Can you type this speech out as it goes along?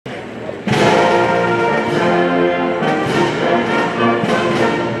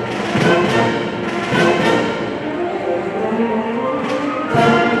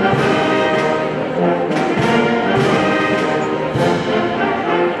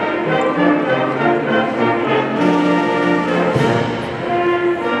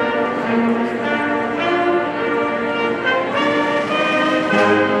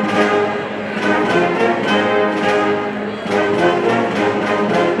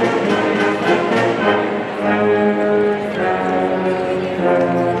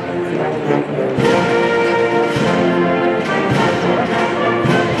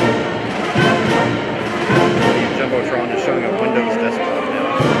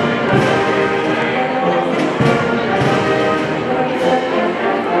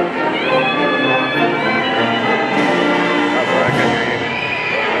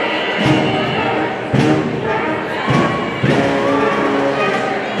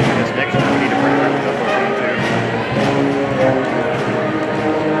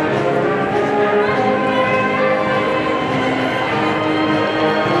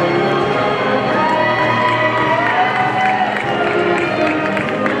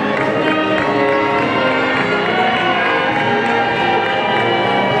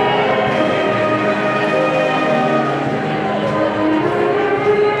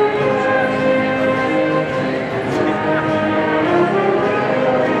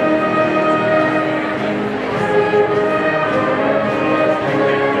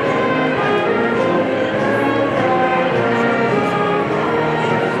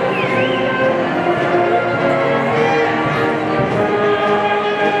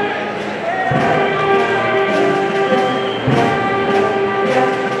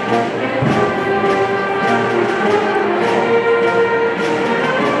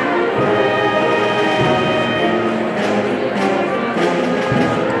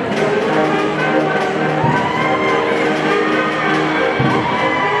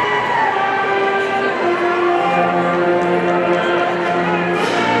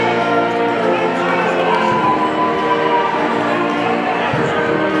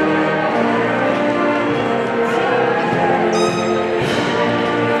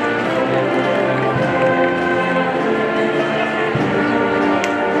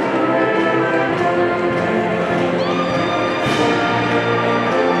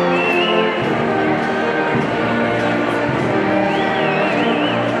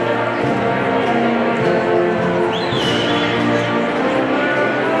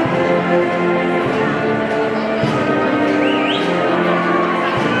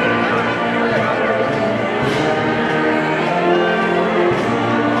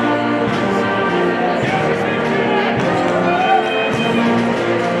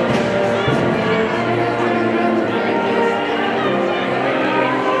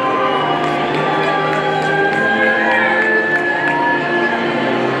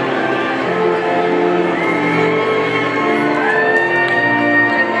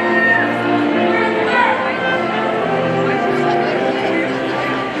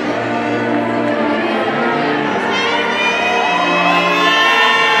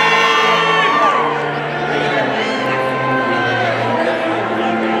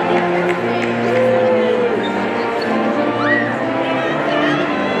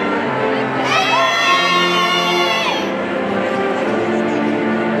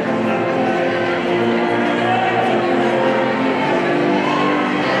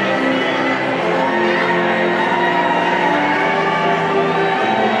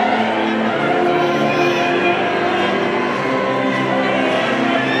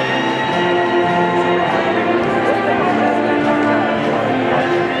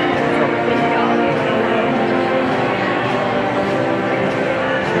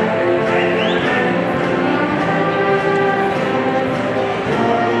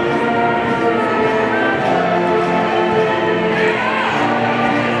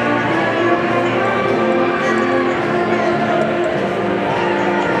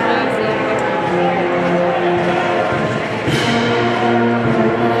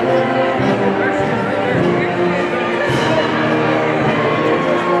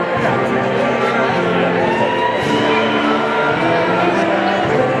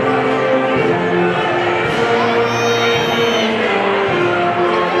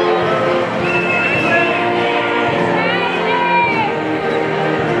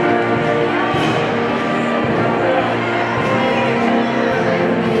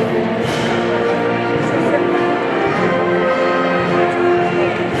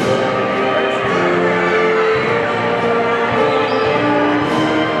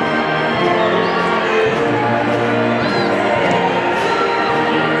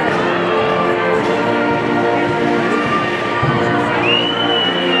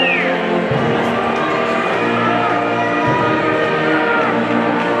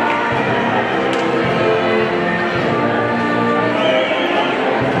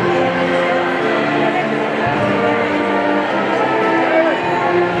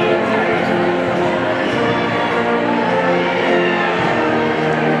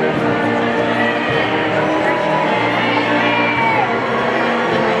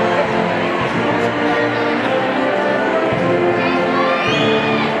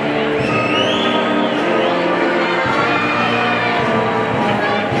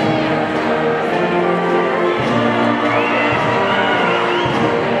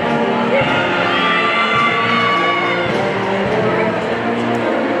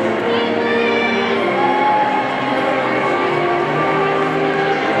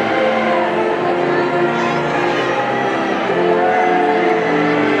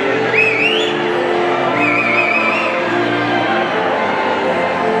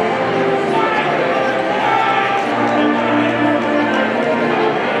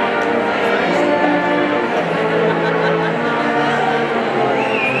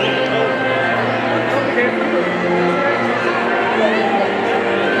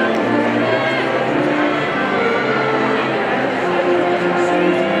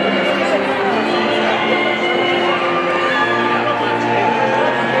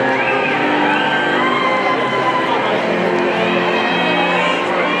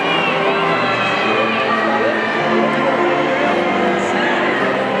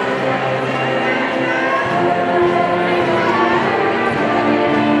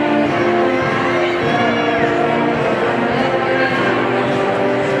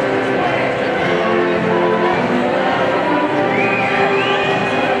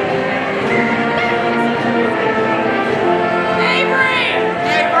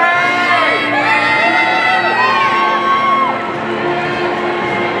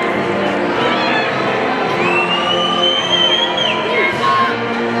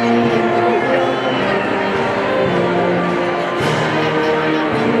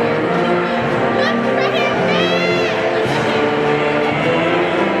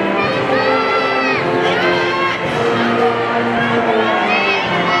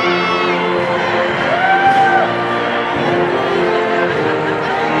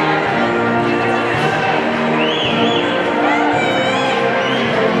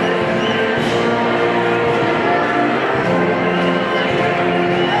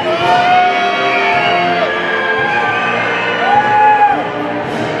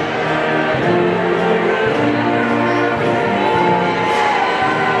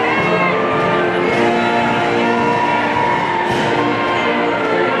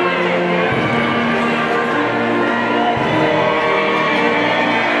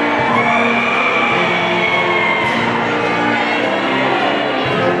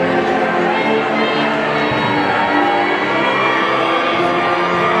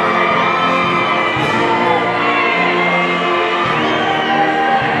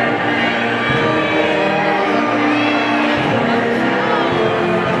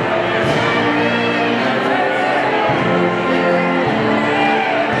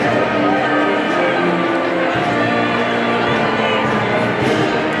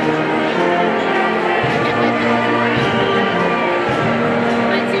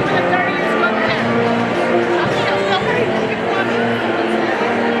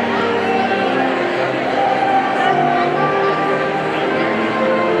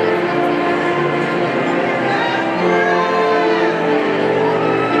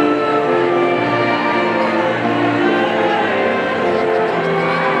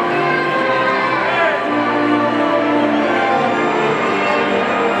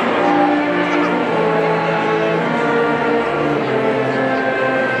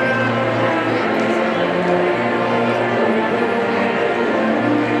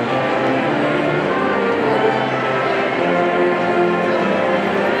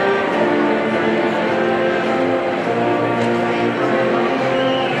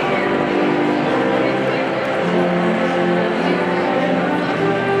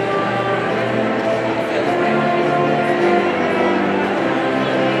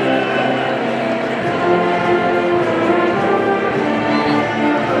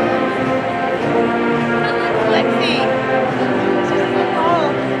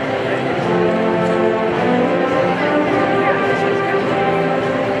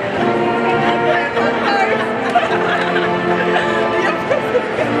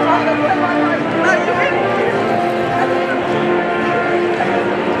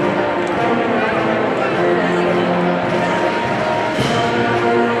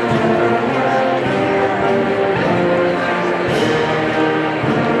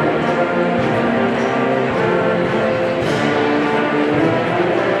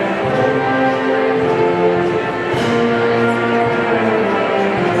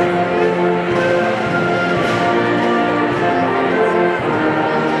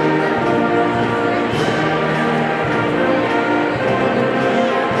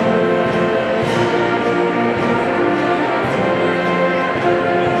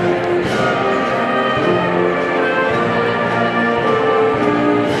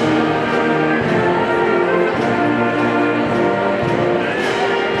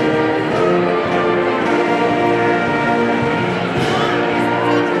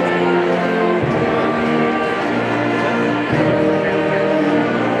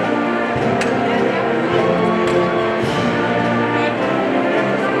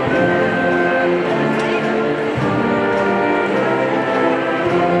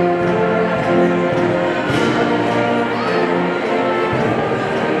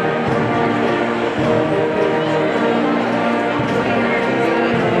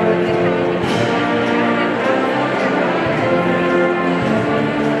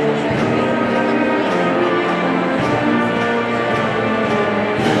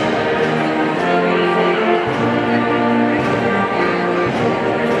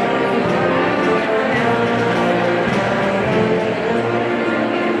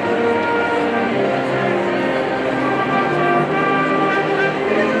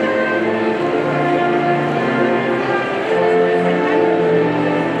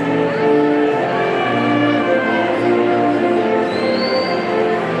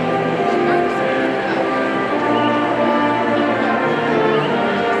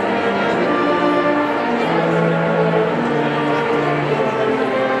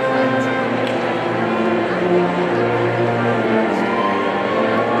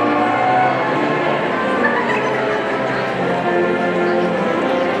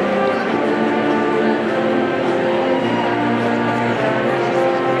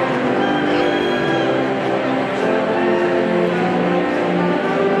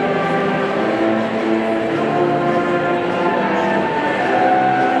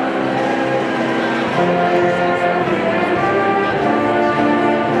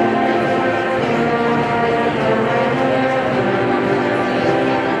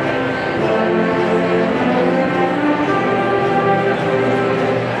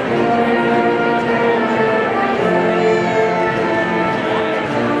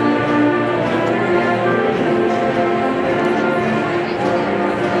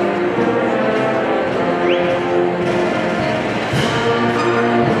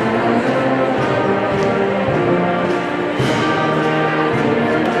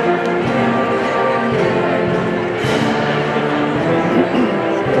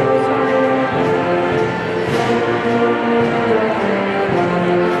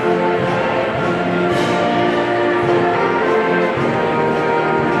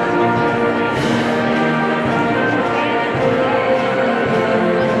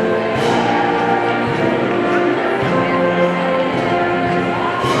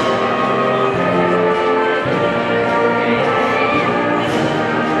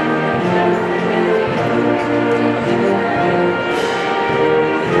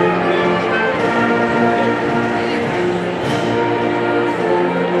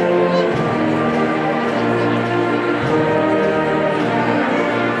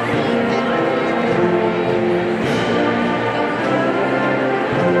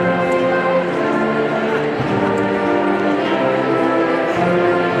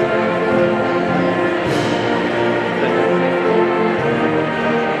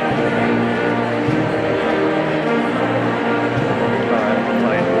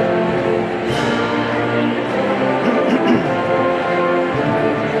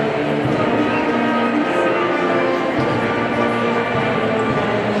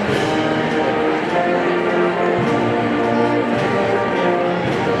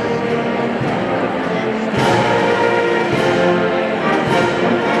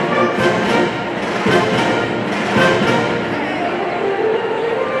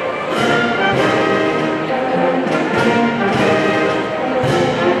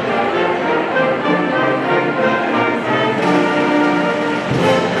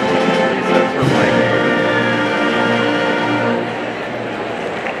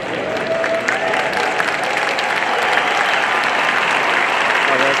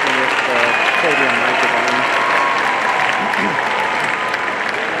podium microphone.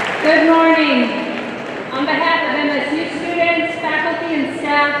 Good morning. On behalf of MSU students, faculty, and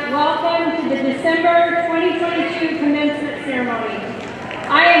staff, welcome to the December 2022 commencement ceremony.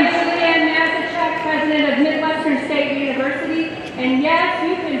 I am Julianne Mazachek, president of Midwestern State University, and yes,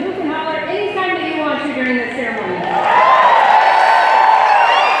 you can hoop and holler anytime that you want to during the ceremony.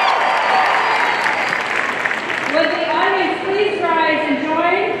 Would the audience please rise and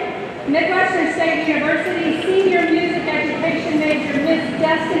join Midwestern State University Senior Music Education major Miss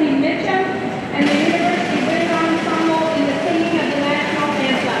Destiny Mitcham and the University Wind Ensemble in the singing of the national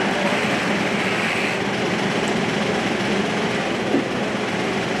anthem.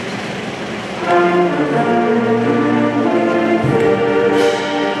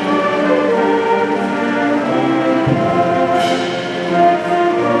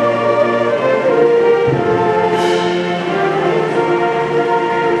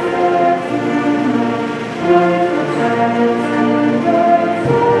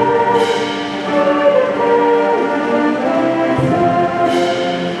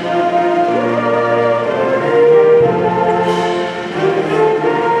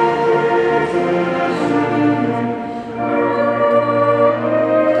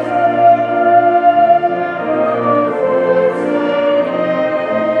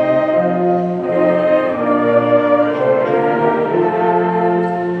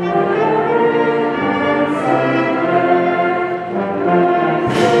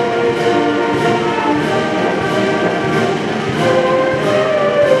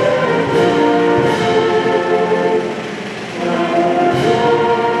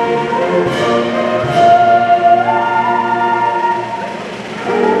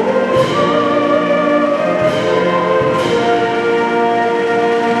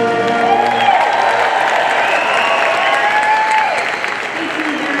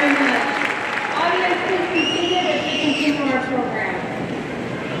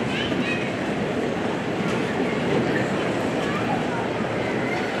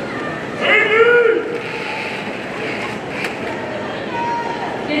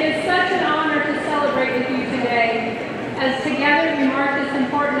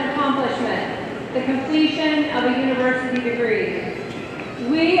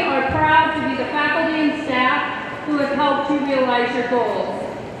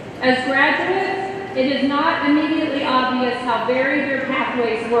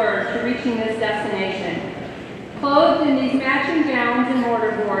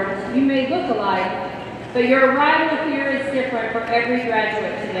 But your arrival here is different for every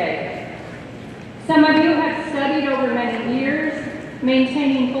graduate today. Some of you have studied over many years,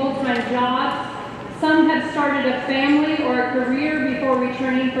 maintaining full-time jobs. Some have started a family or a career before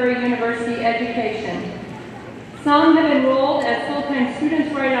returning for a university education. Some have enrolled as full-time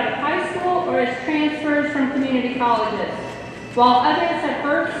students right out of high school or as transfers from community colleges, while others have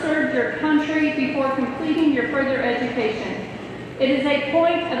first served your country before completing your further education. It is a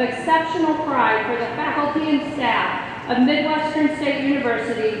point of exceptional pride for the faculty and staff of Midwestern State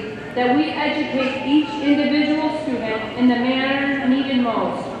University that we educate each individual student in the manner needed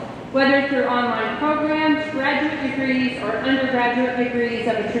most, whether through online programs, graduate degrees, or undergraduate degrees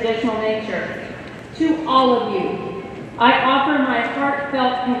of a traditional nature. To all of you, I offer my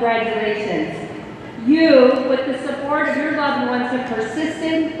heartfelt congratulations. You, with the support of your loved ones, have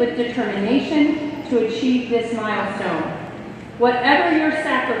persisted with determination to achieve this milestone. Whatever your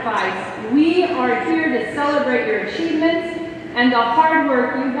sacrifice, we are here to celebrate your achievements and the hard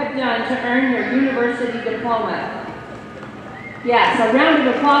work you have done to earn your university diploma. Yes, a round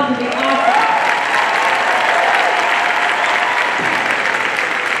of applause would be awesome.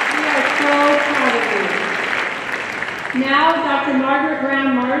 We are so proud of you. Now, Dr. Margaret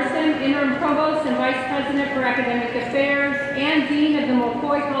Brown Marsden, Interim Provost and Vice President for Academic Affairs and Dean of the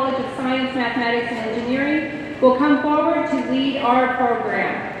McCoy College of Science, Mathematics, and Engineering, will come forward to lead our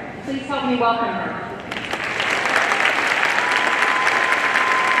program. Please help me welcome her.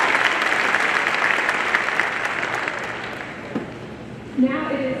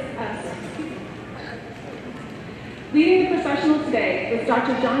 Now it is us. Leading the processional today is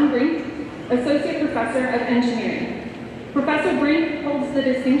Dr. John Brink, Associate Professor of Engineering. Professor Brink holds the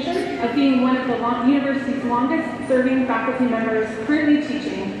distinction of being one of the university's longest serving faculty members currently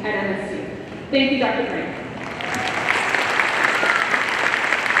teaching at MSU. Thank you, Dr. Brink.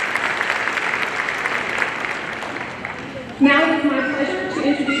 Now it is my pleasure to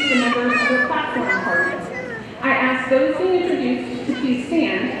introduce the members of the platform party. I ask those being introduced to please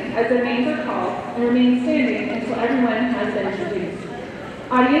stand as their names are called and remain standing until everyone has been introduced.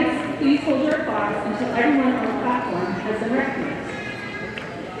 Audience, please hold your applause until everyone on the platform has been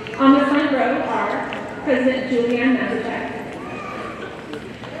recognized. On the President Julianne Mazurek.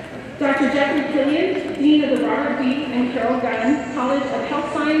 Dr. Jeffrey Killian, Dean of the Robert D. and Carol Gunn College of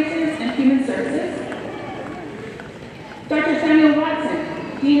Health Sciences and Human Services. Dr. Samuel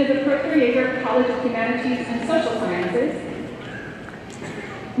Watson, Dean of the Proctor Yeager College of Humanities and Social Sciences.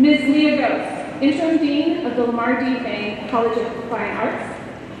 Ms. Leah Ghost, Interim Dean of the Lamar D. Bain College of Fine Arts.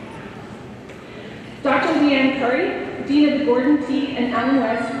 Dr. Leanne Curry, Dean of the Gordon T. and Allen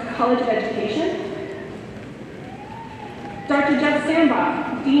West College of Education. Dr. Jeff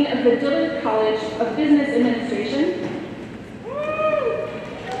Sambach, Dean of the Dillard College of Business Administration.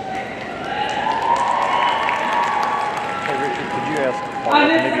 Hey Richard, could you ask On the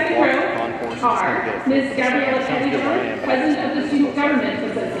maybe second watch row the concourse? It's are gonna get- Ms. Gabriella sounds good where I am. President of the Student Government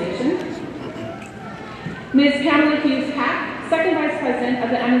Association. Ms. Pamela Hughes Pack, Second Vice President of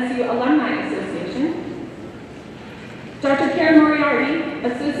the MSU Alumni Association. Dr. Karen Moriarty,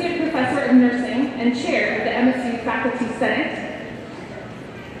 Associate Professor of Nursing and Chair of the MSU Faculty Senate.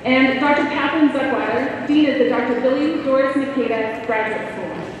 And Dr. Catherine Zuckweiler, Dean of the Dr. Billy Doris Makeda Graduate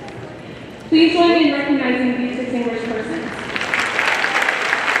School. Please join me in recognizing these distinguished persons.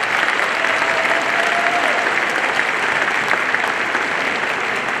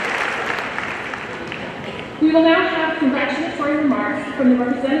 We will now have congratulatory remarks from the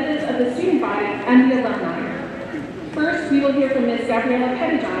representatives of the student body and the alumni. First, we will hear from Ms. Gabriella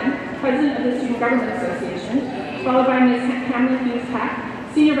Pettijohn, President of the Student Government Association, followed by Ms. Pamela Hughes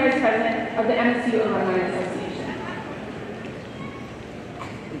Pack, Senior Vice President of the MSU Alumni Association.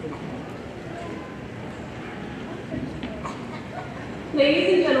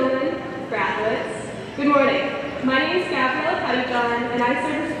 Ladies and gentlemen, graduates, good morning. My name is Gabriella Pettijohn, and I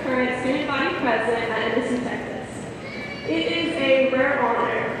serve as the current student body president at MSU, Texas. It is a rare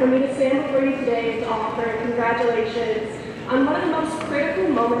honor for me to stand before you today to offer congratulations on one of the most critical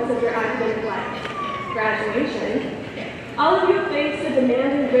moments of your academic life, graduation. All of you have faced the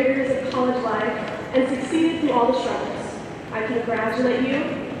demanding rigors of college life and succeeded through all the struggles. I congratulate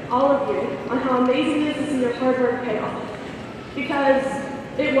you, all of you, on how amazing it is to see your hard work pay off. Because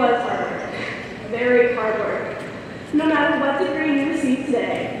it was hard work, very hard work. No matter what degree you receive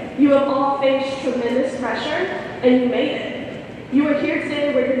today, you have all faced tremendous pressure, and you made it. You are here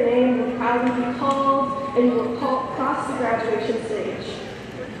today where your name will proudly be called, and you will cross the graduation stage.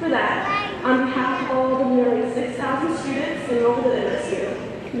 For that, on behalf of all the nearly 6,000 students enrolled at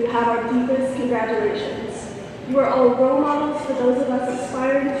MSU, you have our deepest congratulations. You are all role models for those of us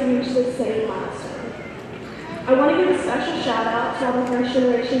aspiring to reach this same milestone. I want to give a special shout out to all the first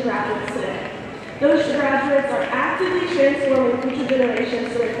generation graduates today. Those graduates are actively transforming future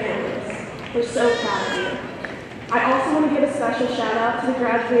generations to their families. We're so proud of you. I also want to give a special shout out to the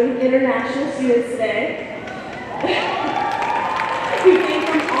graduating international students today who came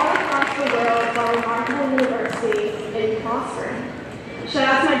from all across the world to our remarkable university in Prosper. Shout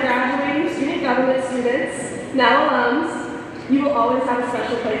out to my graduating student government students, now alums. You will always have a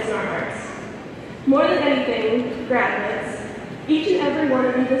special place in our hearts. More than anything, graduates, each and every one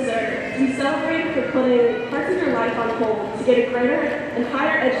of you deserve to be celebrated for putting parts of your life on hold to get a greater and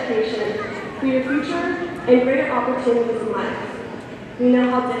higher education for your future and greater opportunities in life. We know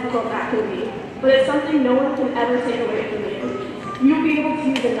how difficult that can be, but it's something no one can ever take away from you. You will be able to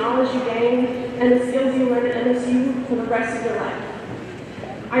use the knowledge you gain and the skills you learn at MSU for the rest of your life.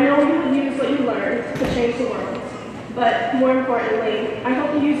 I know you will use what you learned to change the world, but more importantly, I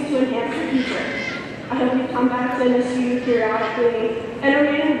hope you use it to enhance your future. I hope you come back to MSU periodically and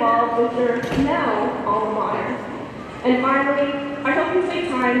remain involved with your now alma mater. And finally, I hope you take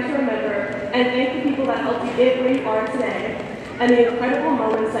time to remember and thank the people that helped you get where you are today and the incredible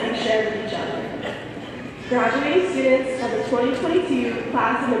moments that you shared with each other. Graduating students of the 2022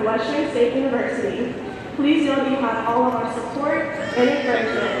 class of Western State University, please know that you have all of our support and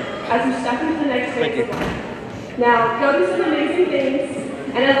encouragement as you step into the next phase of life. Now, go do some amazing things,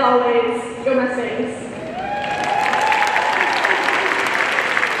 and as always, go Mustangs.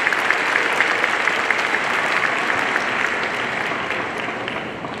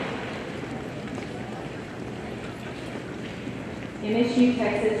 MSU,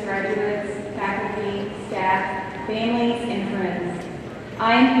 Texas graduates, faculty, staff, families, and friends.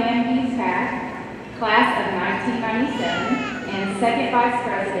 I am Pam Hughes Pack, class of 1997, and second vice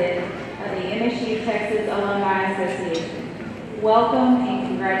president of the MSU Texas Alumni Association. Welcome and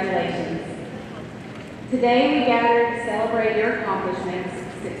congratulations. Today we gather to celebrate your accomplishments,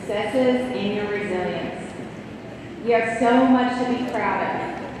 successes, and your resilience. You have so much to be proud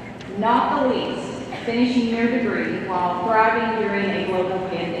of, not the least finishing your degree while thriving during a global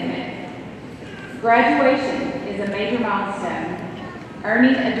pandemic. Graduation is a major milestone.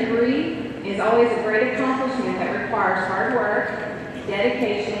 Earning a degree is always a great accomplishment that requires hard work,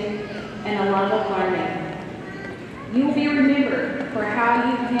 dedication, and a love of learning. You will be remembered for how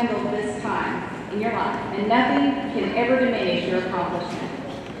you handled this time in your life, and nothing can ever diminish your accomplishment.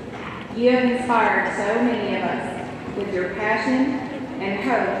 You have inspired so many of us with your passion and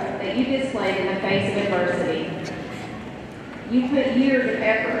hope that you displayed in the face of adversity. You put years of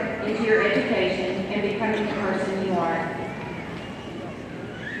effort into your education and becoming the person you are.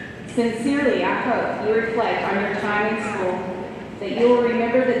 Sincerely, I hope you reflect on your time in school, that you will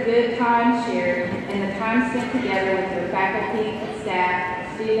remember the good times shared and the time spent together with your faculty,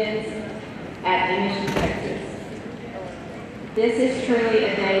 staff, students at MSU, Texas. This is truly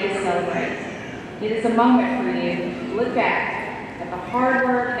a day to celebrate. It is a moment for you to look back at the hard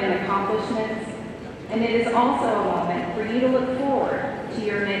work and accomplishments, and it is also a moment for you to look forward to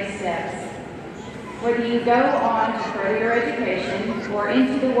your next steps. Whether you go on to further your education or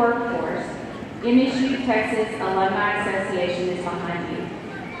into the workforce, MSU Texas Alumni Association is behind you.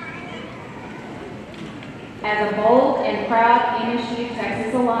 As a bold and proud MSU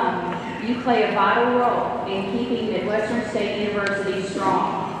Texas alum, you play a vital role in keeping Midwestern State University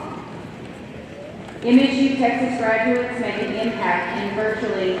strong. MSU Texas graduates make an impact in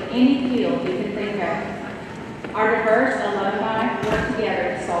virtually any field you can think of. Our diverse alumni work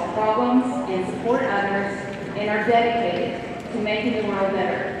together to solve problems and support others and are dedicated to making the world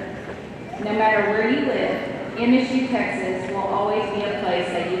better. No matter where you live, MSU Texas will always be a place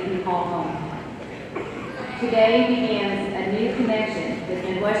that you can call home. Today begins a new connection with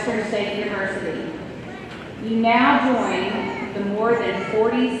Midwestern State University. You now join the more than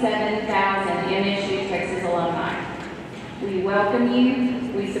 47,000 MSU Texas alumni. We welcome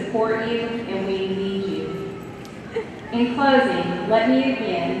you, we support you, and we need you. In closing, let me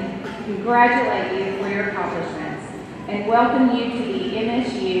again congratulate you for your accomplishments and welcome you to the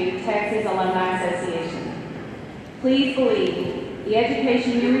MSU Texas Alumni Association. Please believe the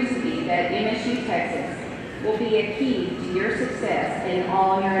education you receive at MSU Texas will be a key to your success in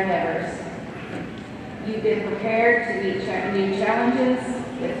all your endeavors. You've been prepared to meet new challenges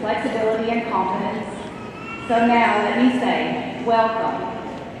with flexibility and confidence. So now let me say,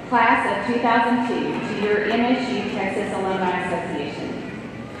 welcome, class of 2002, to your MSU Texas Alumni Association.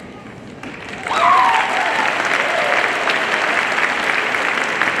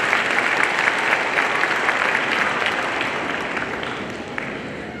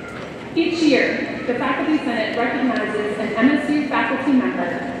 Each year, the Faculty Senate recognizes an MSU faculty member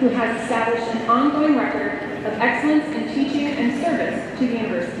who has established an ongoing record of excellence in teaching and service to the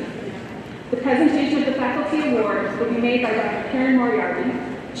university. The presentation of the Faculty Award will be made by Dr. Karen Moriarty,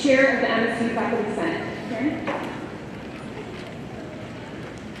 Chair of the MSU Faculty Senate. Karen?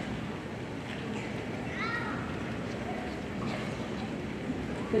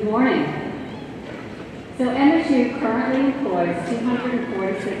 Good morning. So MSU currently employs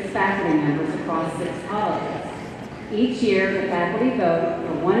 246 faculty members across 6 colleges. Each year, the faculty vote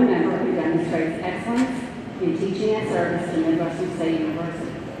for one member who demonstrates excellence in teaching and service to Midwestern State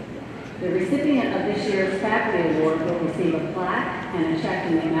University. The recipient of this year's faculty award will receive a plaque and a check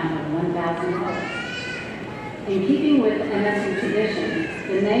in the amount of $1,000. In keeping with MSU tradition,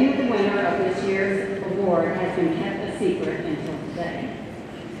 the name of the winner of this year's award has been kept a secret until today.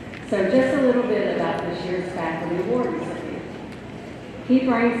 So just a little bit about this year's faculty award recipient. He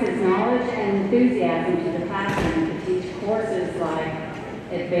brings his knowledge and enthusiasm to the classroom to teach courses like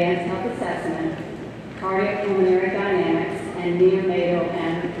Advanced Health Assessment, Cardiopulmonary Dynamics, and Neonatal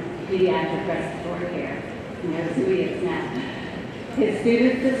and Pediatric Respiratory Care. You know who he is now. His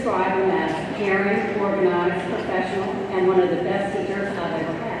students describe him as caring, organized, professional, and one of the best teachers I've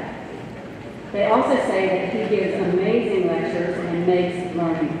ever had. They also say that he gives amazing lectures and makes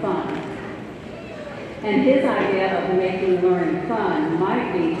learning fun. And his idea of making learning fun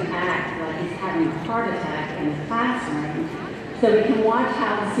might be to act like he's having a heart attack in the classroom so we can watch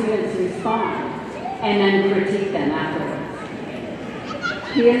how the students respond and then critique them afterwards.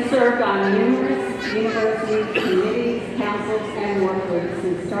 He has served on numerous universities, committees, councils, and work groups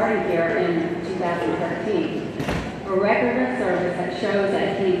since starting here in 2013. A record of service that shows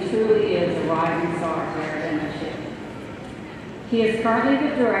that he truly is a rising star here at MSU. He is currently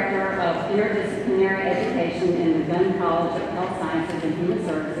the Director of Interdisciplinary Education in the Gunn College of Health Sciences and Human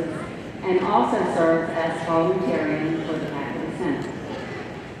Services, and also serves as parliamentarian for the Faculty Senate.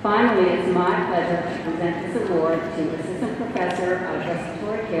 Finally, it's my pleasure to present this award to Assistant Professor of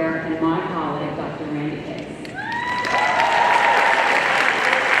Respiratory Care and my colleague, Dr. Randy Case.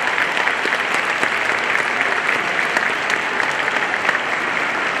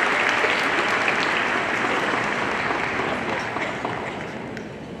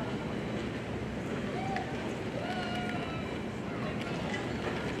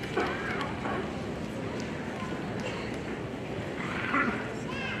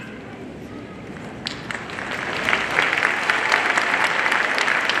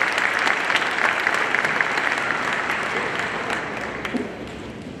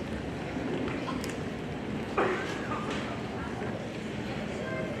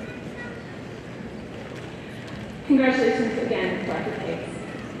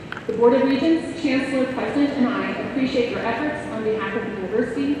 Board of Regents, Chancellor, President, and I appreciate your efforts on behalf of the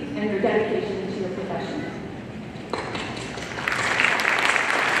university and your dedication to your profession.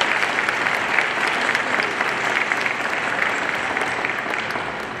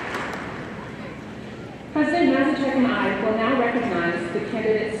 President Mazurek and I will now recognize the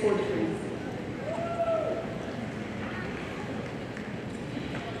candidates for degrees.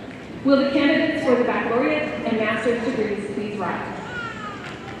 Will the candidates for the baccalaureate and master's degrees please rise?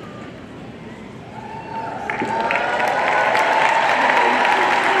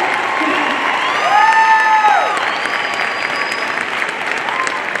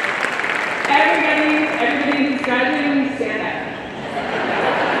 Everybody who's graduating, stand up.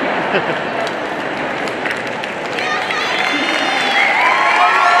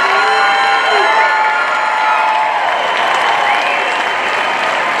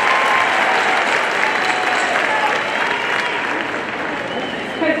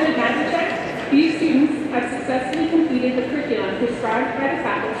 President Mazurek, these students have successfully completed the curriculum prescribed by the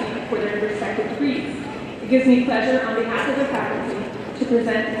faculty for their respective degrees. It gives me pleasure on behalf of the faculty to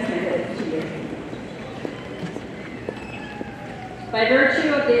present these candidates to you. By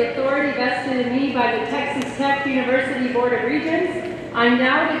virtue of the authority vested in me by the Texas Tech University Board of Regents, I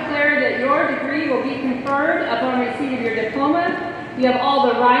now declare that your degree will be conferred upon receipt of your diploma. You have all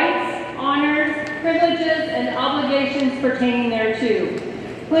the rights, honors, privileges, and obligations pertaining thereto.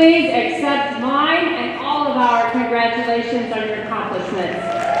 Please accept mine and all of our congratulations on your accomplishments.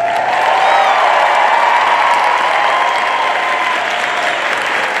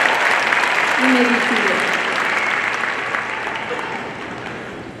 You may be seated.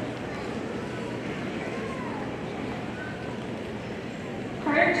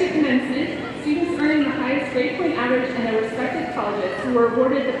 Prior to commencement, students earning the highest grade point average in their respective colleges were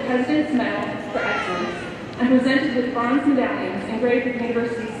awarded the President's Medal for Excellence and presented with bronze medallions engraved with the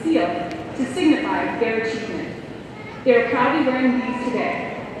university's seal to signify their achievement. They are proudly wearing these today.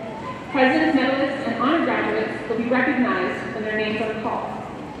 President's medalists and honor graduates will be recognized when their names are called.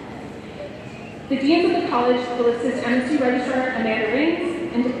 The deans of the college will assist MSU Registrar Amanda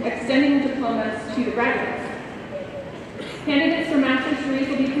Raines in extending diplomas to the graduates. Candidates for master's degrees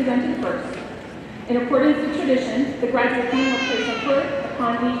will be presented first. In accordance with tradition, the graduate dean will place a hood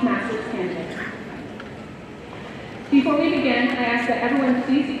upon each master's candidate. Before we begin, I ask that everyone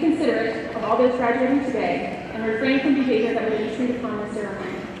please be considerate of all those graduating today and refrain from behavior that would intrude upon the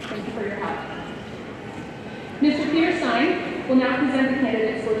ceremony. Thank you for your help. Mr. Peter Stein will now present the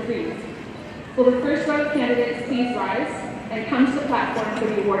candidates for degrees. Will the first row of candidates please rise and come to the platform for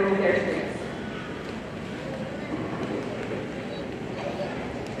the awarding of their degrees.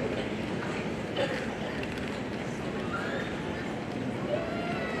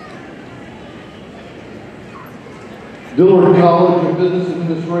 Dillard College of Business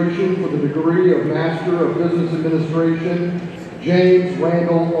Administration for the degree of Master of Business Administration, James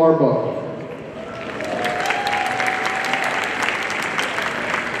Randall Arbuckle.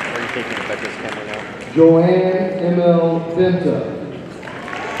 Are you taking the Becca's camera now? Joanne M.L. Benta.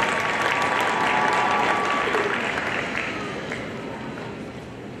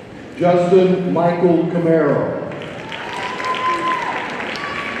 Justin Michael Camaro.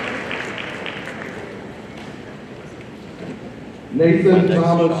 Nathan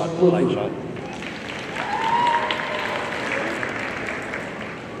Thomas Clifford.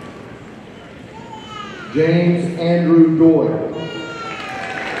 James Andrew Doyle.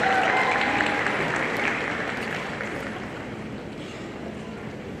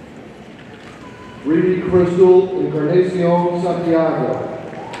 Reedy Crystal Encarnacion Santiago.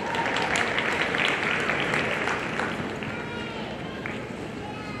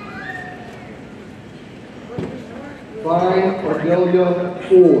 Fine Ardelia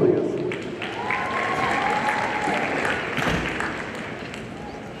Ford.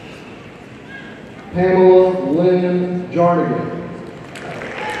 Pamela Lynn Jarnigan.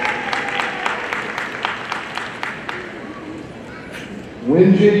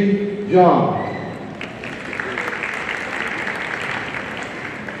 Winji John.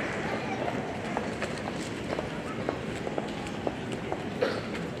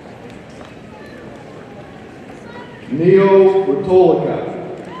 Neo Rotolica.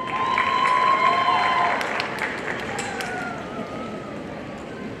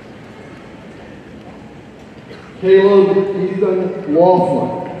 Caleb Ethan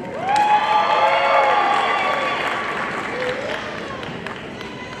Laughlin.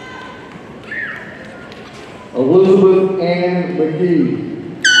 Elizabeth Ann McGee.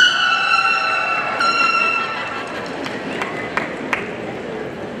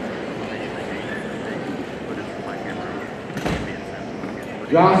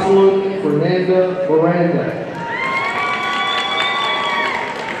 Jocelyn Fernanda Miranda.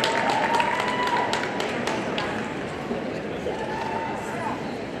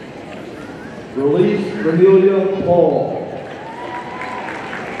 Release Cornelia Paul.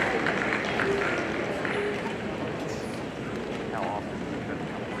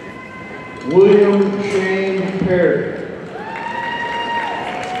 William Shane Perry.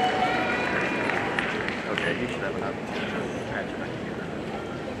 Okay, you should have enough.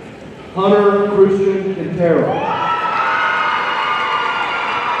 Hunter Christian Quintero.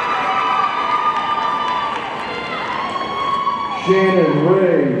 Shannon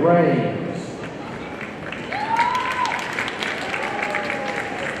Ray Raines.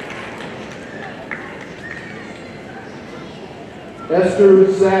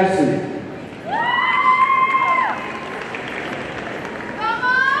 Esther Sassy.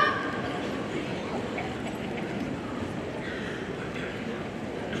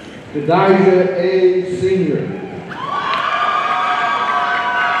 Kadijah A. Senior.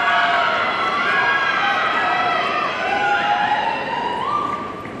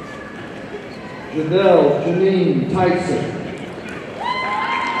 Janelle Janine Tyson.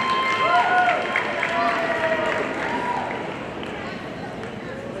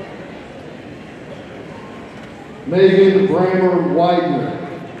 Megan Brammer Widener.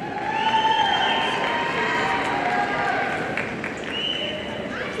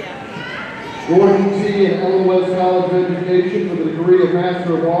 Gordon T. and Ellen West College of Education for the degree of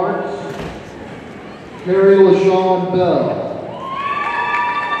Master of Arts. Carrie LaShawn Bell.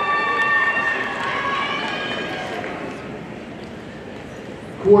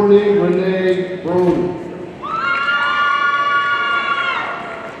 Courtney Renee Brody.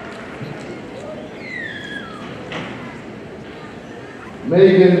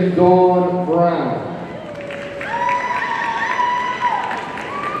 Megan Dawn Brown.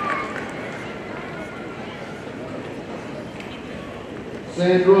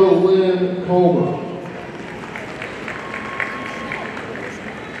 Sandra Lynn Comer.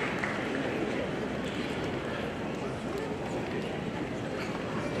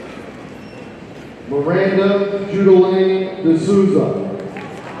 Miranda Judelaine D'Souza.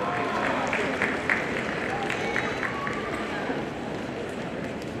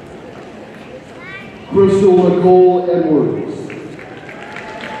 Crystal Nicole Edwards.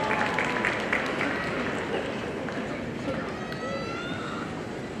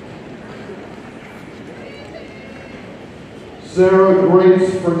 Sarah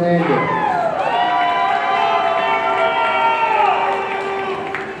Grace Fernandez.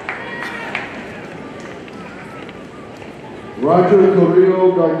 Roger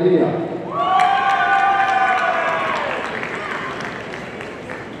Carrillo Gardia.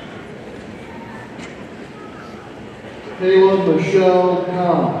 Kayla Michelle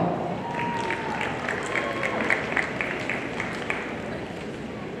Kahn.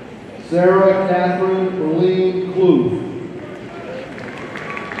 Sarah Catherine Marlene Kloof.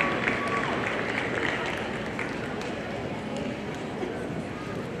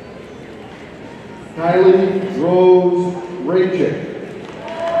 Kylie Rose Rachel.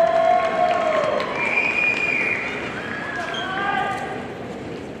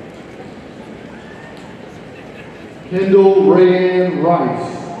 Kendall Rayanne Rice.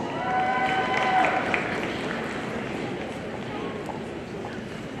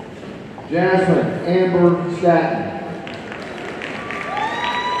 Jasmine Amber Staton.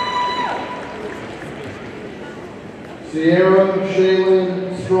 Sierra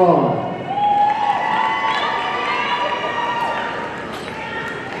Shaylin Strong.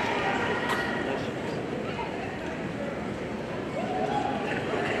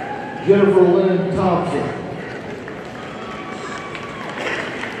 Jennifer Lynn Thompson.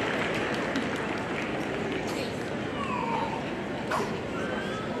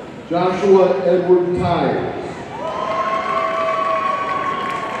 Joshua Edward Tyers.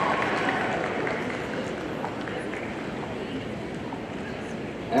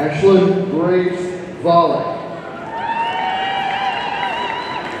 Ashlyn Grace Volley.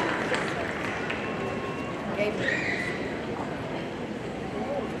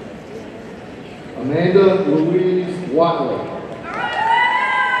 Amanda Louise Watley.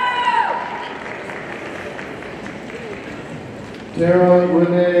 Tara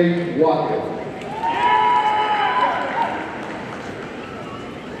Renee Watley.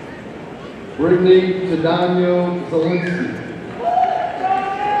 Brittany Tadano Zelinsky.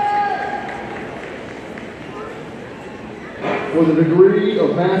 For the degree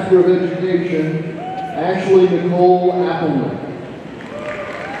of Master of Education, Ashley Nicole Appleman.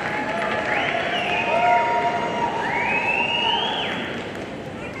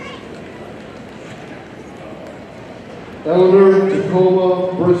 Eleanor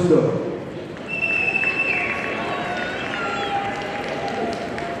Tacoma Bristow.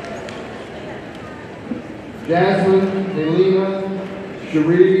 Jasmine Helena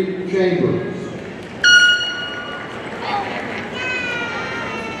Cherie Chambers.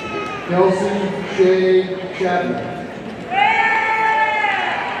 Kelsey Shay Chapman.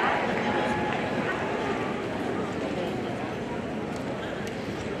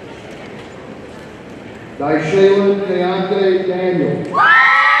 Daishaylin Deontay Daniel.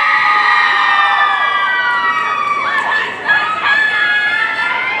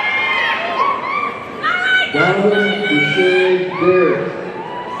 Donovan Deshae Derrick.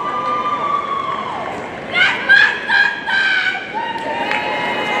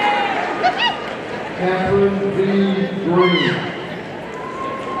 Catherine V. Green.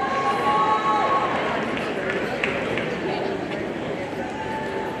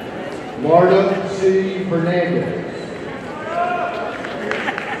 Marta C. Hernandez.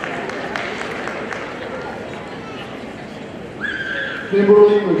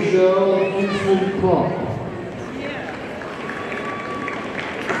 Kimberly Michelle Eastman Crump.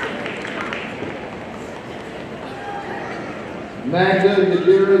 Magda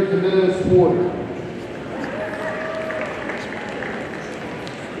Yadira Jimenez Porter.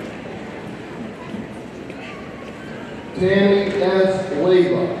 Tammy S.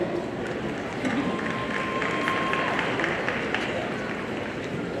 Leyva.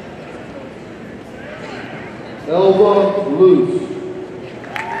 Elva Luce.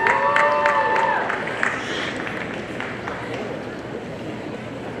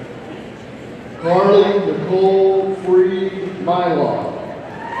 Carly Nicole Free Mylon.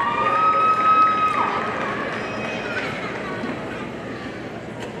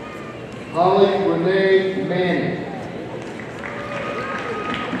 Holly Renee Manning.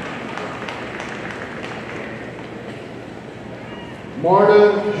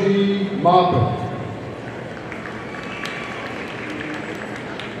 Marta G. Moppin.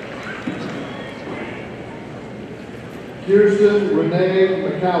 Kirsten Renee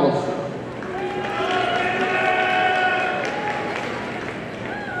McAllister.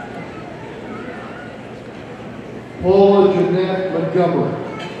 Paula Jeanette Montgomery.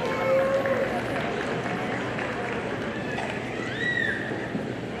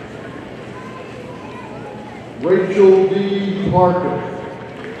 Rachel D. Parker.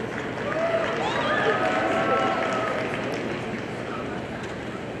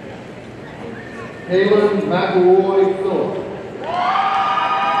 Halen McElroy Phillip.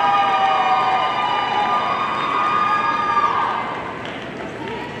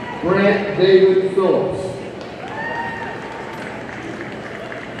 Grant David Phillips.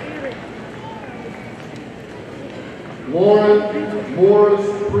 Lauren Morris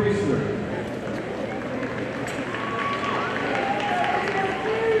Priestner.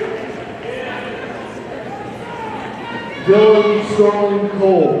 Dylan Sterling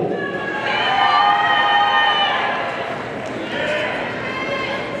Cole.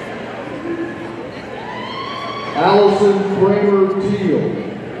 Allison Kramer Teal.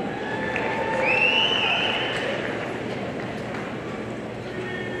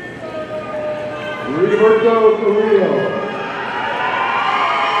 Roberto Carrillo.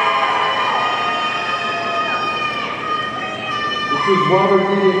 This is Robert E.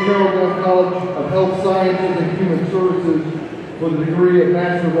 and Carrollton College of Health Sciences and Human Services for the degree of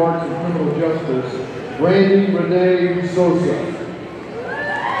Master of Arts in Criminal Justice, Randy Renee Sosa.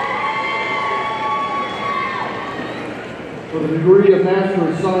 For the degree of Master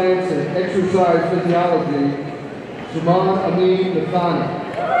of Science in Exercise Physiology, Saman Amin Nathani.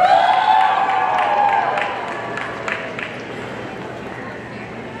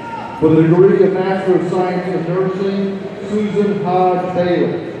 For the degree of Master of Science in Nursing, Susan Hodge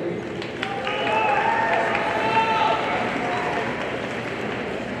Bailey.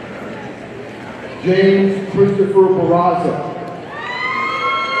 James Christopher Barraza.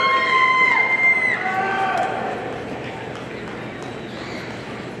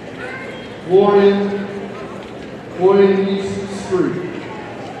 Florian East Street.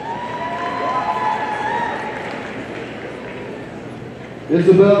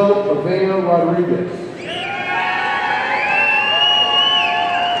 Isabel Avena Rodriguez.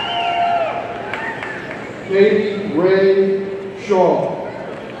 Katie Ray Shaw.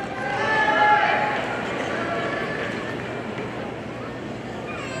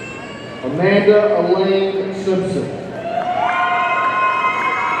 Amanda Elaine Simpson.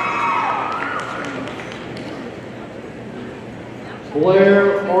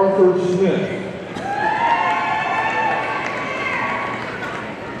 Blair Arthur Smith.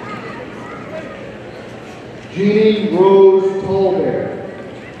 Jeannie Rose Tallbear.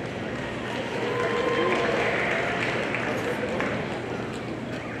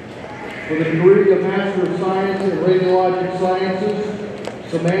 For the degree of Master of Science in Radiologic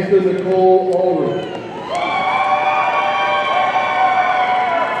Sciences, Samantha Nicole Ulrich.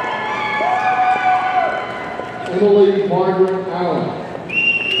 Emily Margaret Allen.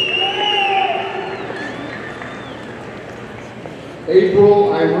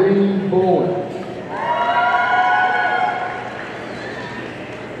 April Irene Bowen.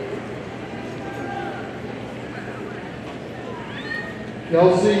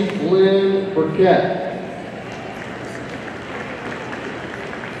 Kelsey Lynn Burkett.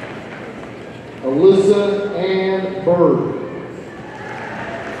 Alyssa Ann Bird.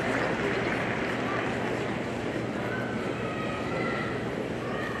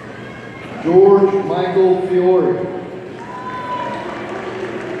 George Michael Fiore.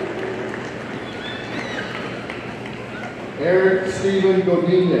 Eric Stephen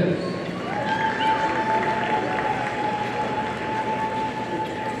Godinez.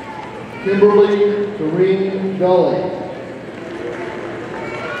 Kimberly Doreen Gully.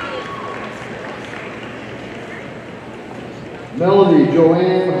 Melody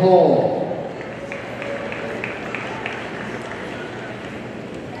Joanne Hall.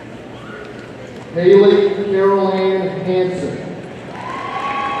 Haley Carol Ann Hansen.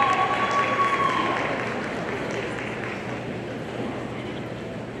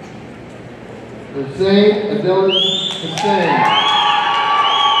 Hussein Adel Hussein.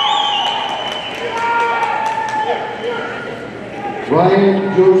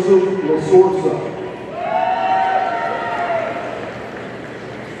 Ryan Joseph Lasorsa.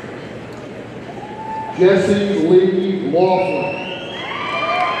 Jesse Lee Laughlin.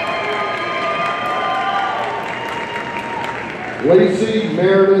 Lacey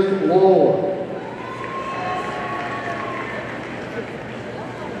Meredith Lawler.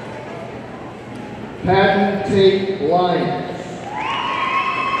 Patton Tate Lyons.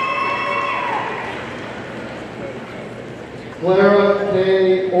 Clara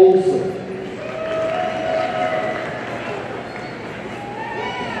K. Olson.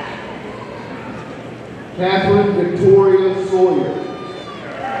 Catherine Victoria Sawyer.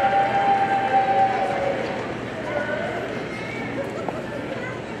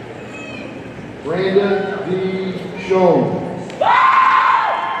 Brandon D. Schoen.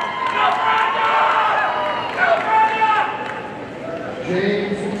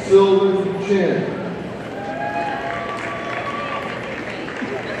 James Sylvan Chin.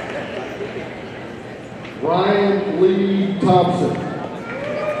 Ryan Lee Thompson.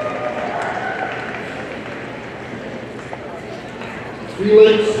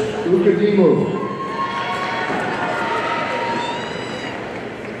 Felix Ukadimo.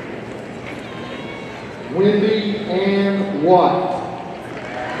 Wendy Ann Watt.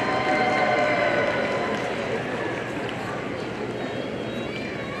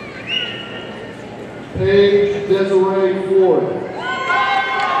 Paige Desiree Ford.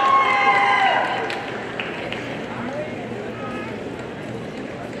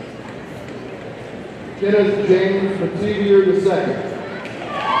 Kenneth James Mativier II.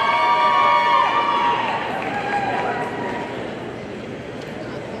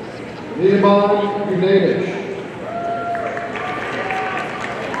 Niman Unadish.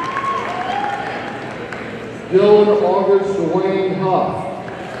 Dylan August Dwayne Huff.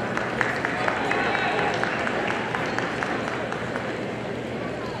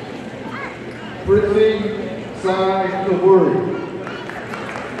 Prithvi Sai Kavuri.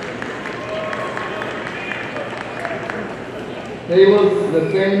 Caleb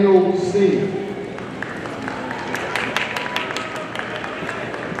Nathaniel Steve.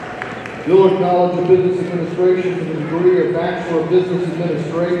 Dillard College of Business Administration for the degree of Bachelor of Business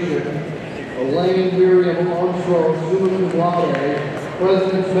Administration. Elaine Miriam Armstrong, summa cum laude,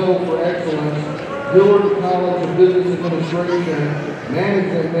 President's Medal for Excellence. Dillard College of Business Administration,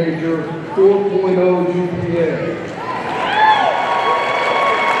 Management Major, 4.0 GPA.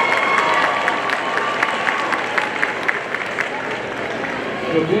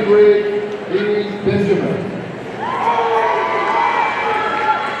 Javira E. Benjamin.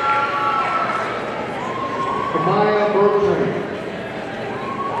 Kamaya Bertrand.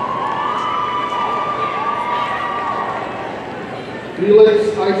 Felix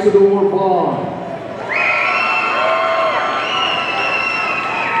Isidore Bond.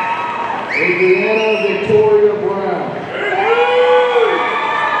 Adriana Victoria Brown.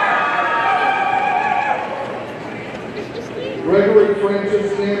 Gregory Francis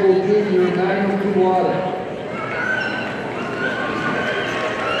Campbell Jr., magna cum laude.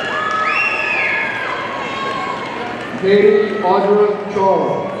 Katie Audra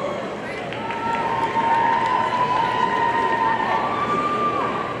Charles.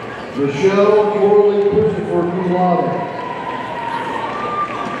 Michelle Corley Christopher, cum laude.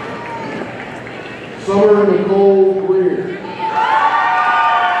 Summer Nicole Greer.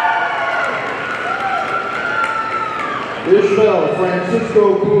 Ishmael Francisco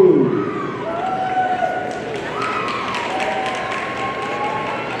Cruz.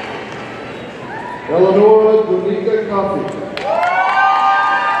 Eleonora Donika Coffey.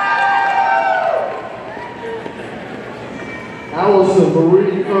 Allison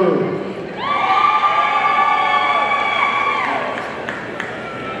Marie Kern.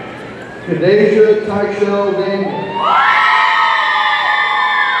 Kadasia Tyshell Daniel.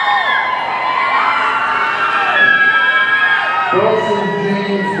 Dawson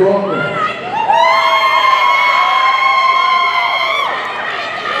James Dawkins.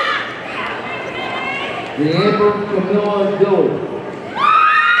 The Amber Camilla Dillard.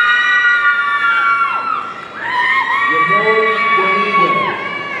 Renee Juanita.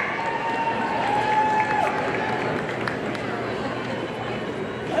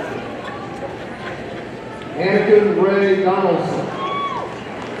 Anakin Ray Donaldson.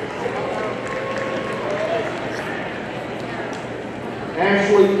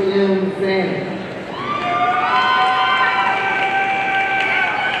 Ashley M. Fanning.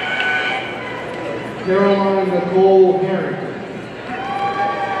 Caroline Nicole Harrington.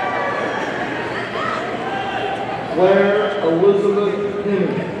 Claire Elizabeth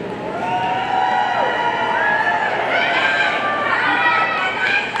Hemming.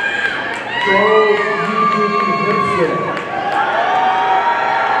 Charles Eugene Hempstead.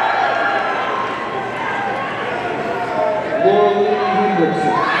 Laura Lee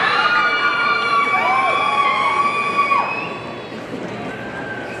Hendrickson.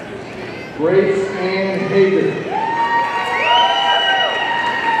 Grace Ann Hagan.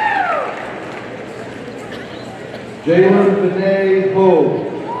 Jalen Benet Ho.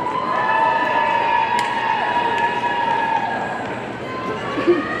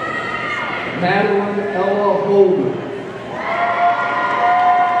 Madeline Ella Holden.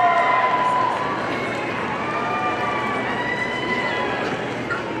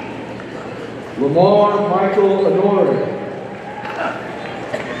 Lamar Michael Honore.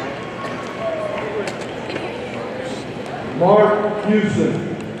 Mark Houston.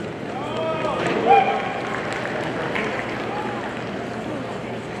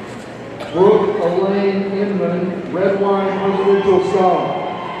 Brooke Elaine Inman, Red Wine Presidential Scholar.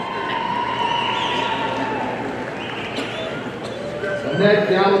 Annette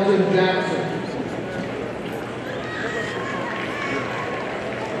Gallatin Jackson.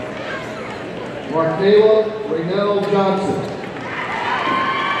 Markayla Raynell Johnson.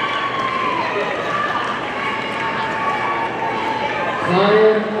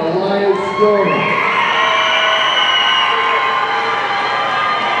 Zion Elias Jones.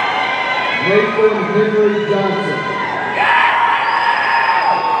 Nathan Henry Johnson.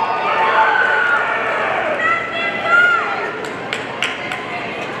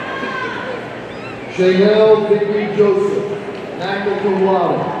 Chanel Vicky Joseph, magna cum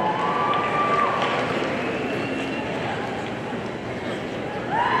laude.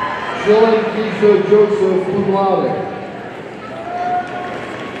 Shilling Keisha Joseph, cum laude.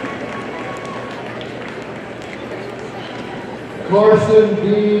 Carson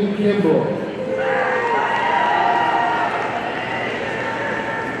Dean Kimball.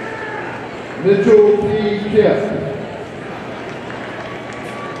 Mitchell P. Kiff.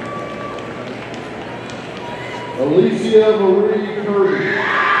 Alicia Marie Curry.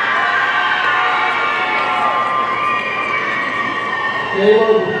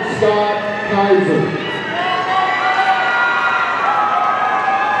 Caleb Scott Kaiser.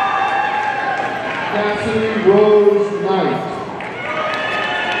 Cassie Rose Knight.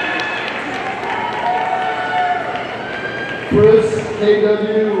 Chris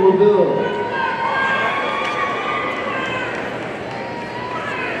K.W. LaVille.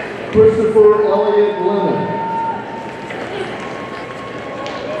 Christopher Elliott Lemon.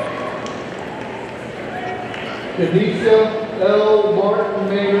 Kenesha L. Martin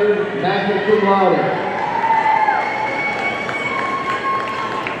Maynard, magna cum laude.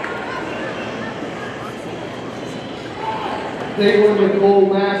 Caitlin Nicole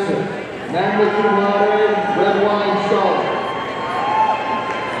Nassif, magna cum laude, Red Wine Scholar.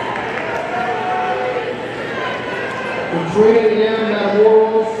 Katrina M.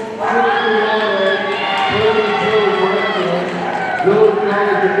 Matamoros, summa cum laude, President Joe for excellence, Village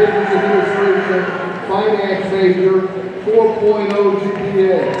College of Business Administration, finance major, 4.0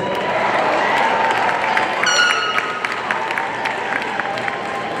 GPA.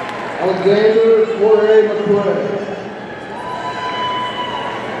 Alexander Jorge McCray.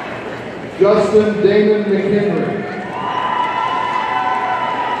 Justin Damon McHenry.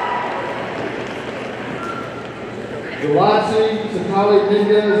 Gelasi Sakali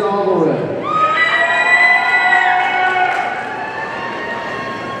Mendez Alvarez.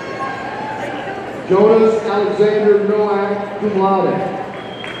 Jonas Alexander Noack, cum laude.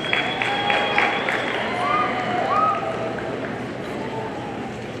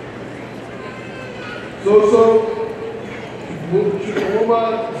 Soso Chukuma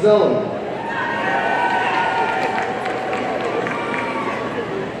Zeller.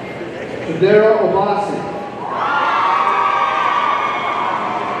 Chidera Obasi.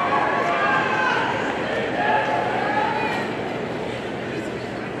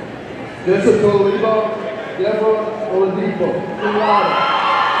 Jessica Oliva, Deborah Oladipo, cum laude.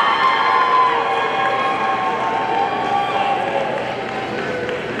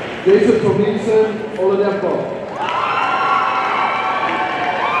 Jason Tomlinson, Oladipo.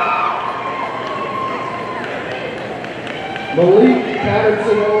 Malik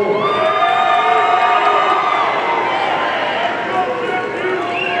Patterson Owen.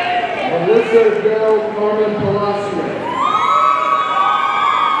 Melissa Del Carmen Palacio.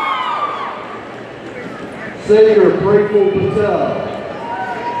 Sager Grateful Patel.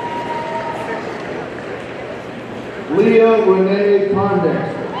 Leah Renee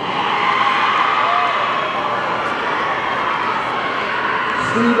Pondexter.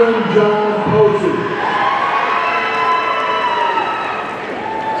 Stephen John Posey.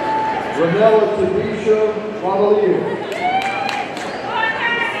 Renella Tavisha Lavalier.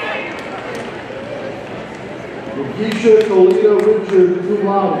 Lakeisha Kalia Richard, cum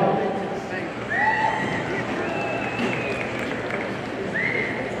laude.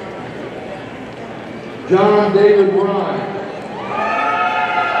 John David Ryan.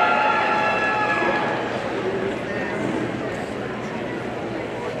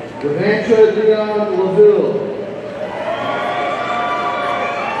 Devancha Dion LaVille.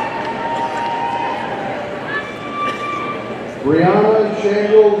 Brianna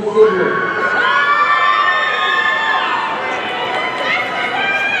Shangle Sidler.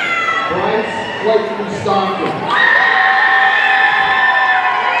 Bryce Clayton Stockton.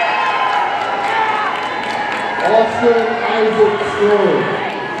 Austin Isaac Story.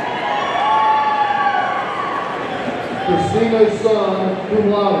 Christina's son, cum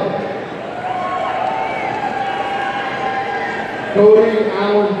laude. Cody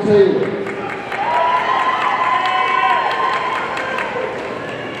Allen Taylor.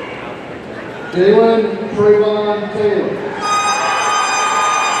 Jalen Trayvon Taylor.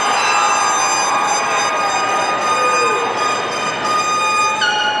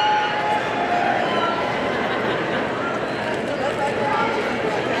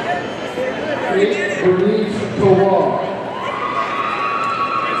 Bernice Tawar.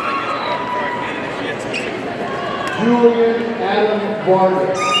 Julian Adam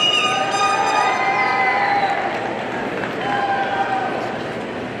Vargas.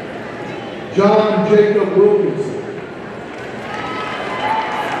 John Jacob Wilkinson.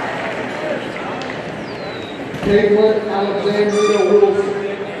 Caitlin Alexandria Wilson.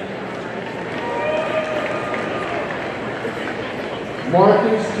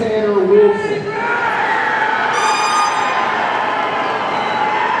 Marcus Tanner Wilson.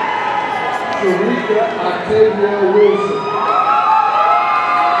 Sharika Octavia Wilson.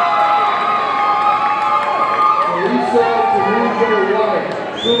 Elisa Tanuja White,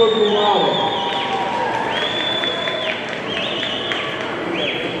 summa cum laude.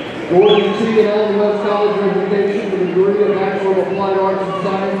 Gordon T. and Ellen West College of Education with a degree of Bachelor of Applied Arts and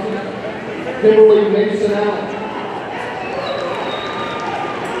Sciences. Kimberly Mason Allen.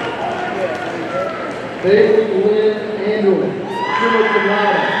 Bailey Lynn Anderlin, summa cum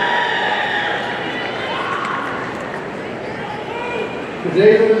laude.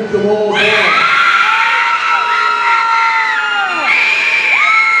 David Jamal Brown.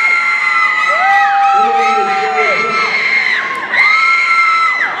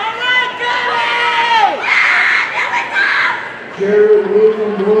 Jared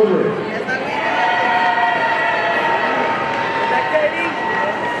William Bloomer.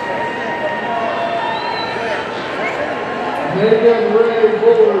 Megan Ray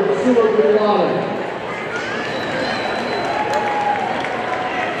Bullard, summa cum laude.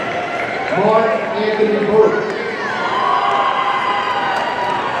 Mark Anthony Burke.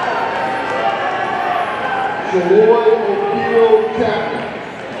 Shaloy O'Keefe Chapman.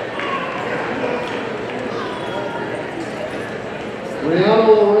 Rihanna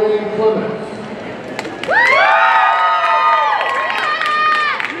Lorraine Clements.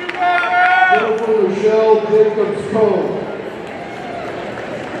 Cone.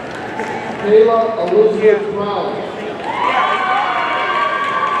 Kayla Elizabeth Brown.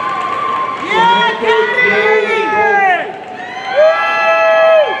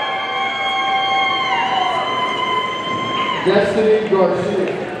 Destiny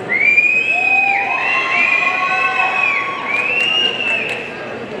Garcia.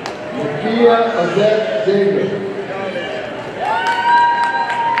 Nakia Azette Davis.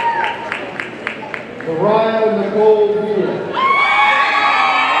 Mariah Nicole Villa.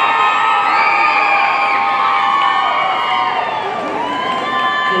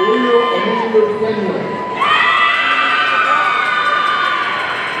 Khalil Amelia Kenyon.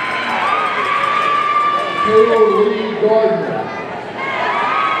 Taylor Lee Gardner.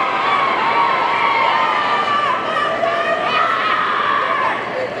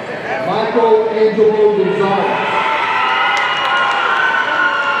 Michael Angelo Gonzalez.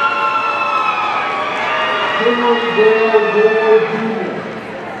 Henry Dale Ward Jr.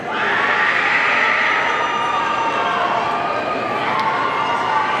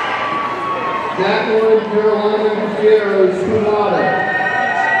 Jacqueline Carolina Gutierrez Kumada.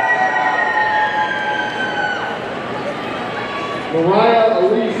 Mariah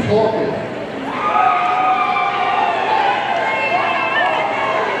Elise Hawkins.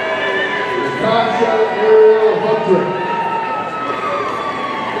 Natasha Ariel Hunter.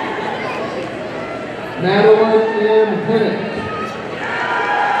 Madeline M. Bennett.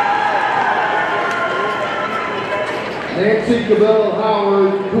 Nancy Cabell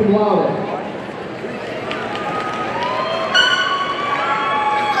Howard, cum laude.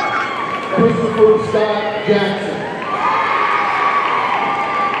 Christopher Scott Jackson.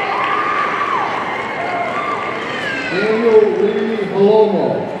 Daniel Lee Palomo.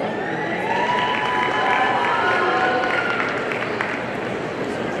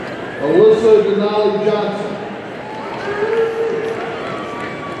 Alyssa Denali Johnson.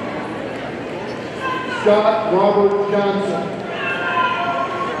 Scott Robert Johnson.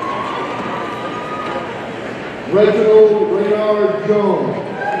 Reginald Raynard Jones.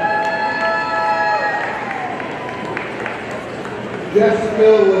 Jessica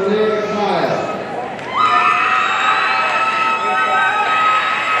Linnea Kyle.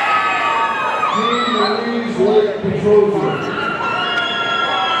 Jean Louise Lake Petrosian.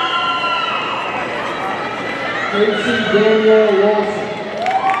 Casey Danielle Lawson.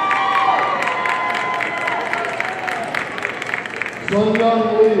 Sunyoung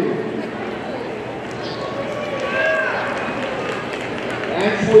Lee.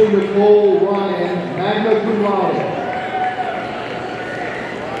 Ashley Nicole Ryan, magna cum laude.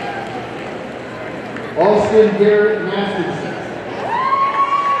 Austin Garrett Masterson.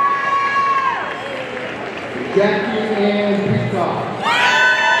 Jackie Ann Peacock.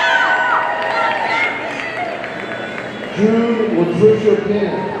 June Latricia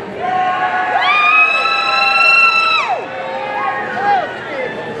Penn.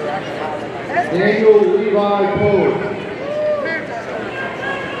 Daniel Levi Poe.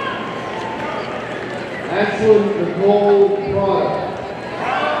 Ashlyn Nicole Pryor.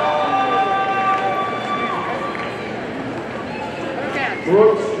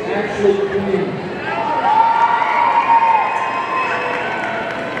 Brooks Ashley Queen.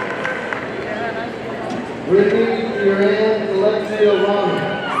 Brittany Iran Alexia Rami.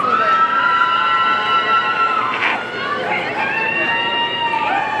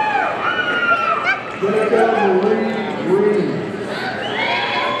 Jenica Marie Green.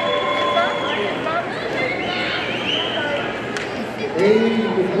 Amy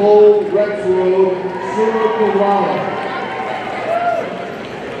Nicole Rexroad, summa cum laude.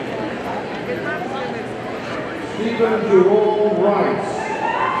 Stephen Jerome Rice.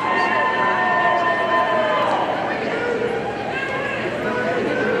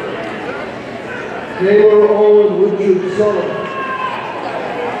 Taylor Owen Richard Sullivan.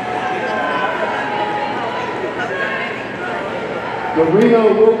 Dorina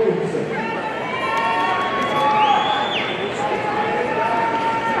Wilkinson.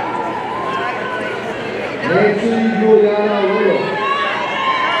 Nancy Juliana Will.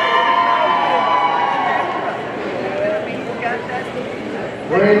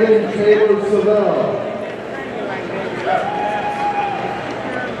 Brandon Taylor Savell.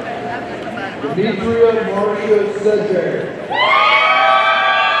 Demetria Marcia Sedgwick.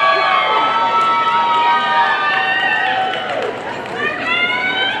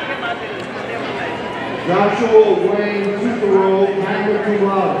 Joshua Wayne Tucaro, magna cum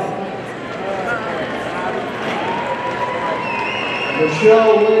laude.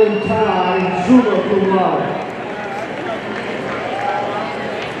 Michelle Lynn Ty, summa cum laude.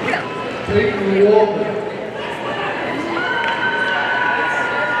 Peyton Walker.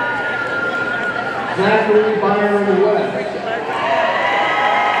 Zachary Byron West.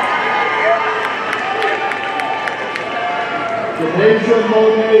 Denisha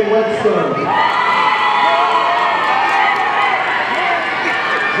Monet Whetstone.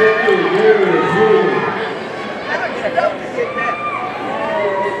 Jeffrey Darius Williams.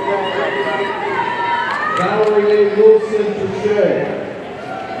 Valerie A. Wilson Touche.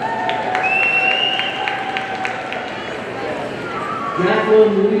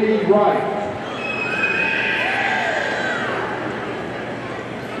 Jacqueline Lee Wright.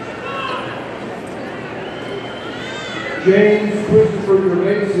 James Christopher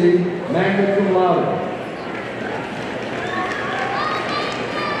Gervasi, magna cum laude.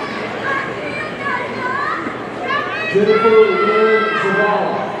 Jennifer Lynn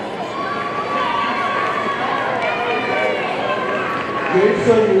Zavala.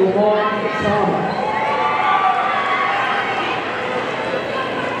 Jason Lamont Thomas.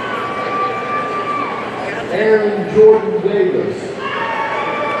 Aaron Jordan Davis.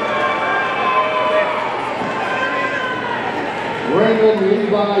 Raymond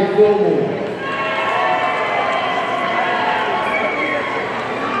Levi Fillmore.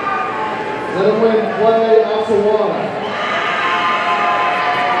 Edwin Clay Osawana.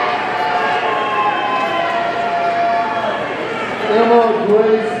 Emma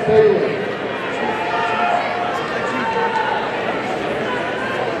Grace Bailey.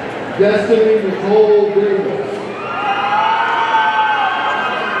 Destiny Nicole Davis.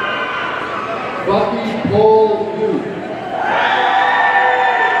 Bucky Paul Duke.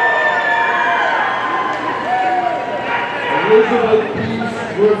 Elizabeth Peace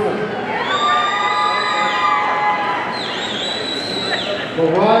Griffin.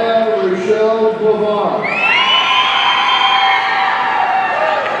 Mariah Rochelle Glavar.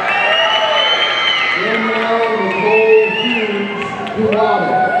 Danielle Nicole Hughes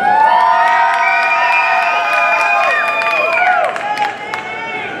Duarte.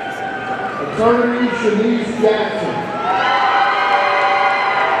 Attorney Shanice Jackson.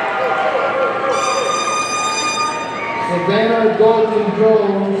 Savannah Dalton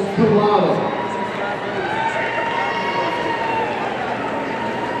Jones, cum laude.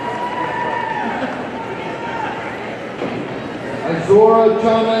 Azora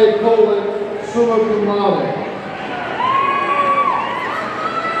Chame Kolick, summa cum laude.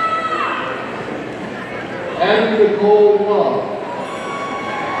 Abby Nicole Love.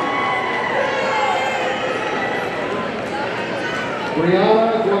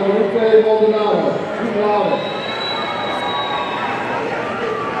 Brianna Guadalupe Maldonado, cum laude.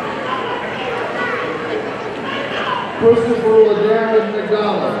 Christopher Ladarian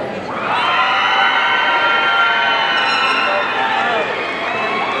McDonald.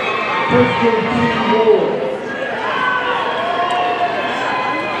 Christian T. Moore.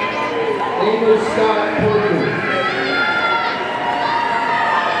 Amos Scott Perkins.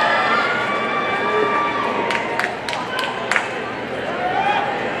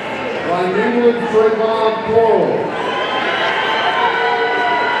 Lyman Trayvon Coral.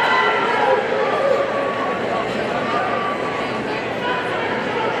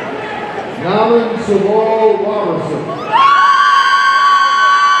 Naman Saval Robertson.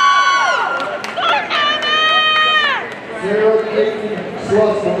 Sarah Clayton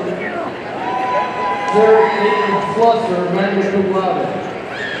Slusser. Sarah Clayton Slusser, magna cum laude.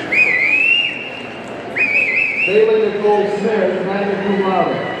 Bailey Nicole Smith, magna cum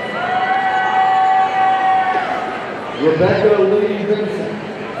laude. Rebecca Lee Vincent.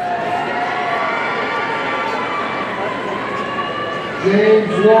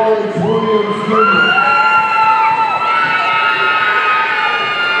 James Lawrence Williams Jr.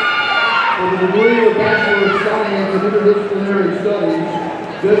 For the degree of Bachelor of Science in Interdisciplinary Studies,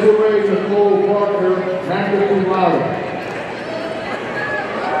 Desiree Nicole Parker, magna cum laude.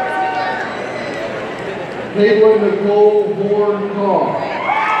 Caitlin Nicole Horn Carr.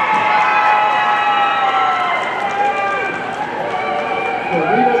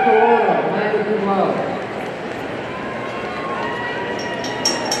 Karina Corona, magna cum laude.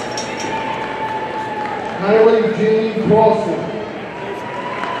 Kylie Jean Crossan.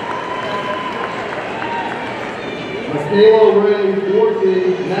 Michaela Ray Forte,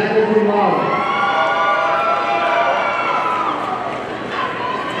 magna cum laude.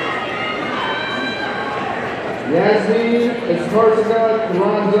 Yasmin Esparza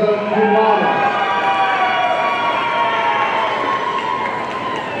Carranza, cum laude.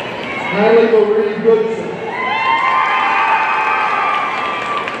 Kylie Marie Goodson.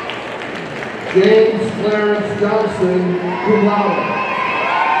 James Clarence Johnston, cum laude.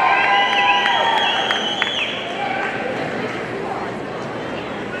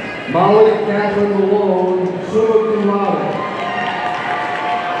 Molly Catherine Malone, summa cum laude.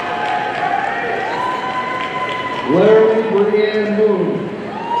 Larry Brianne Moon.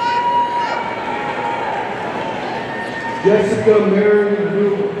 Jessica Mary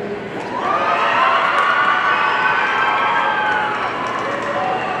Gruber.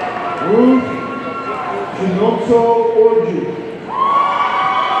 Ruth Chinonso Orju.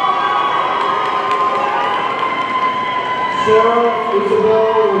 Sarah Isabel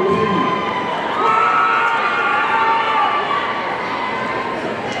Ortiz.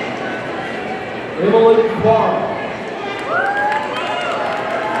 Emily Clark.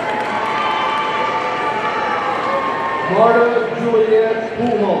 Marta Juliette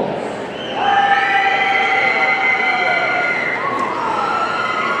Pujols.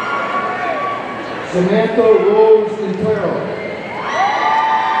 Samantha Rose Quintero.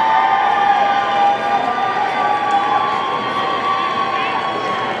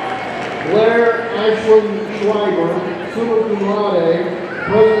 Blair Ashlyn Schreiber, summa cum laude,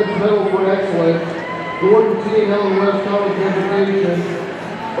 President's Medal for Excellence, Gordon T. and Ellen West College of Education,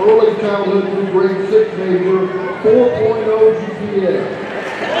 Early Childhood through Grade 6 major, 4.0 GPA.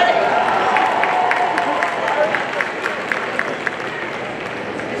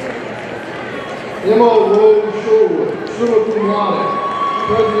 Emma Rose Sherwood, summa cum laude,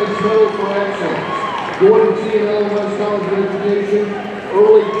 President's Medal for Excellence, Gordon T. and Ellen West College of Education,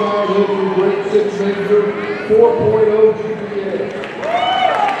 Early Childhood through Grade 6 major, 4.0 GPA.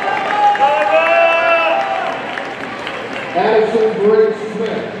 Addison Grace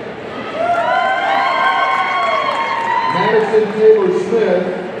Smith. Madison Taylor Smith,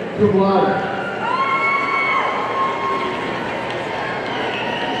 cum laude.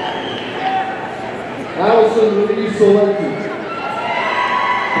 Allison Lee Selecti.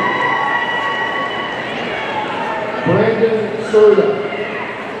 Brandon Serta.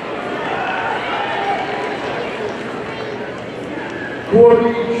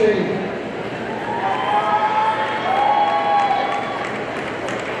 Corby Shane.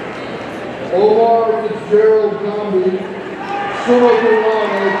 Omar Fitzgerald Gombe, summa cum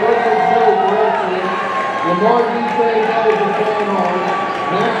laude, President's Medal for Excellence, Lamar D. Fane College of Fine Arts,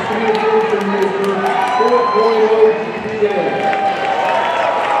 Mass Communication major, 4.0 GPA.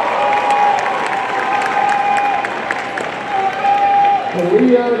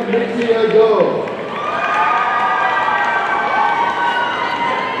 Kalia Nixia Go.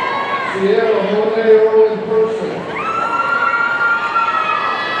 Sierra Moneo in person.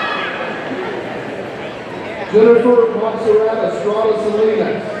 Jennifer Montserrat Estrada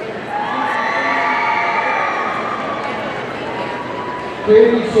Salinas.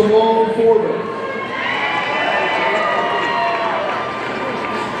 Katie Simone Forbes.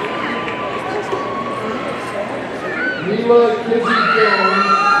 Mila Kizzy Jones,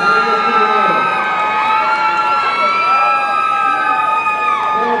 magna cum laude.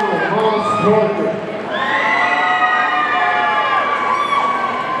 Cameron Moss Parker.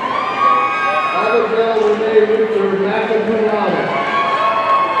 Abigail Renee Richter, magna cum laude.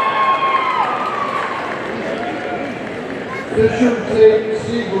 Fisher Tate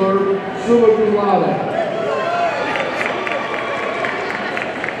Siegler, summa cum laude.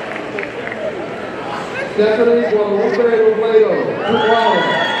 Stephanie Guadalupe Robledo, cum laude.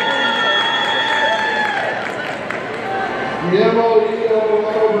 Guillermo E.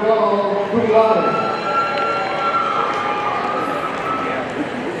 Alvarado Bernal, cum laude.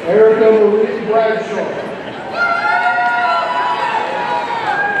 Erica Marie Bradshaw.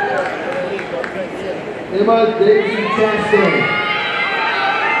 Emma Daisy Chastain.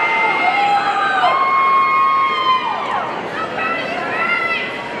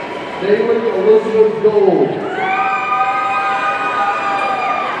 Daily Elizabeth Gold.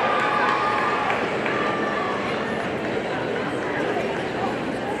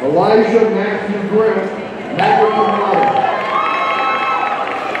 Elijah Matthew Grimm, magna cum laude.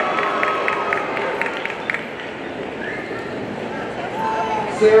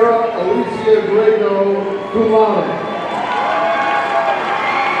 Sarah Alicia Grado, cum laude.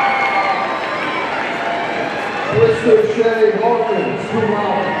 Krista Shay Hawkins, cum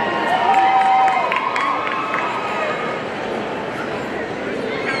laude.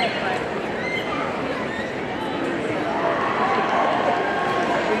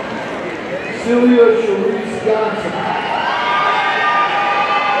 Celia Sharice Johnson.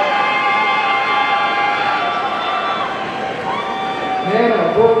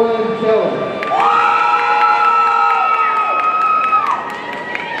 Hannah Berlin Kelly.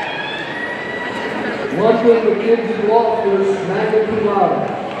 London McKenzie Loftus, magna cum laude.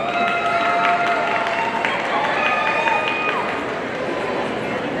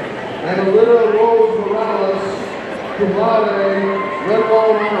 and Elliott Rose Morales, cum laude, red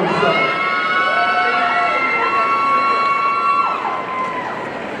wine honor scholar.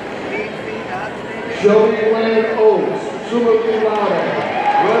 Shelby Lynn Oates, summa cum laude,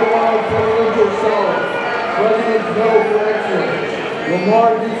 red wine presidential scholar, President's Medal for Excellence.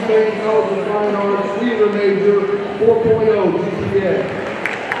 Lamar D. Spain College of Fine Arts, theater major, 4.0 GPA.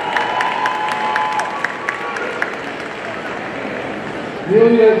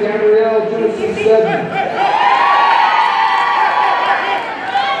 Amelia Gabrielle Genesis Sedman.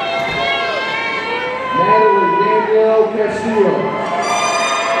 Natalie Danielle Castillo.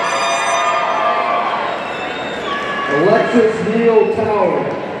 Alexis Neal Tower.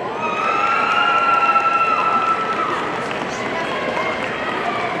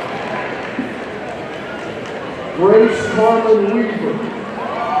 Grace Carmen Weaver.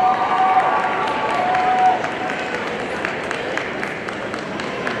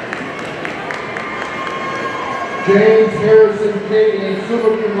 James Harrison Kagan, summa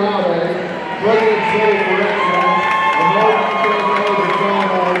cum laude, President's Medal for Excellence, American Federal of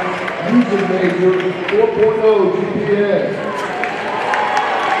Fine Arts, music major, 4.0 GPA.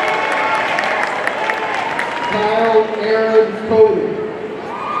 Kyle Aaron Cody.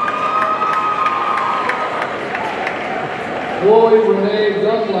 Chloe Renee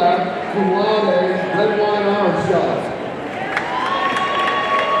Dunlap, cum laude, red wine honor scholar.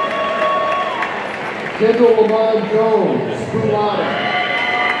 Kendall Lamont Jones, cum laude.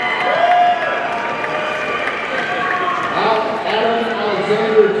 Adam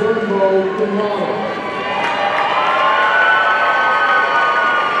Alexander Turnbow, cum laude.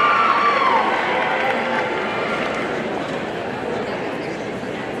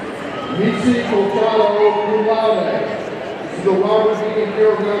 Mitzi Coltado, cum laude. The Robert D. and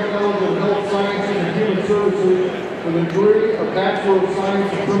Carroll College of Health Sciences and Human Services with a degree of Bachelor of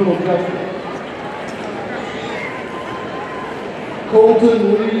Science in Criminal Justice. Colton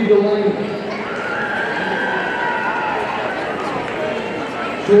Lee Delaney.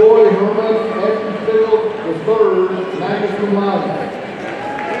 Troy Herman Edenfield III, magna cum laude.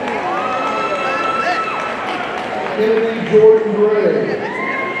 Kennedy Jordan Gray.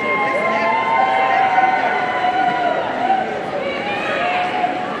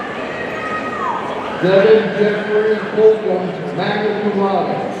 Devin Jeffrey Holcomb, magna cum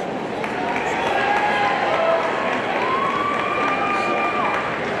laude.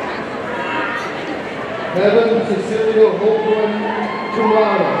 Heaven Cecilia Holcomb, cum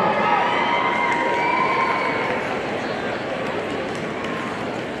laude.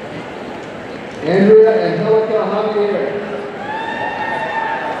 Andrea Angelica Javier.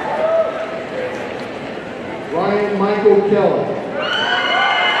 Ryan Michael Keller.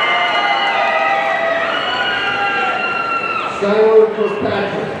 Skylar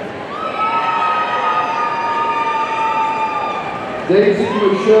Kirkpatrick. Daisy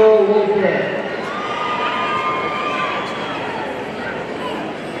Michelle Lopez.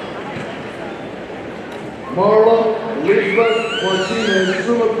 Marla Elizabeth Martinez,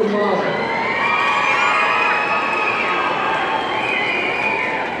 summa cum laude.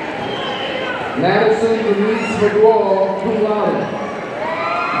 Madison Denise McGraw, cum laude.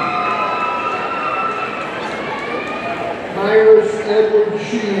 Iris Edward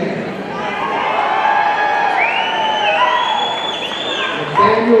Sheehan.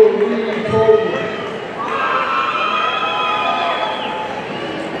 Nathaniel Lee Tolman.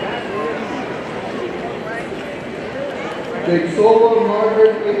 Jigsola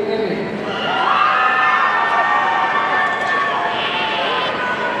Margaret McKinney.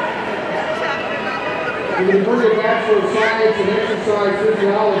 With a degree of Bachelor of Science in Exercise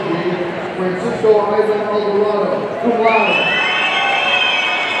Physiology, Francisco Ivan Alvarado, cum laude.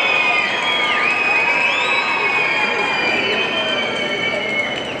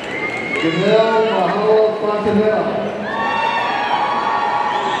 Janelle Mahala Fontanelle.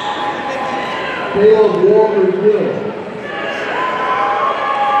 Caleb Walker Gill.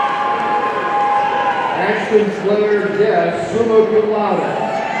 Ashton Slater Guest, summa cum laude.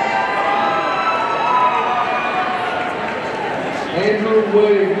 Andrew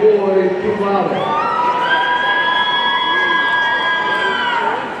Wade Boyd, cum laude.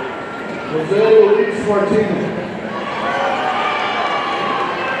 Jose Luis Martinez.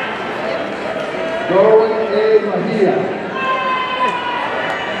 Darwin A. Mahia.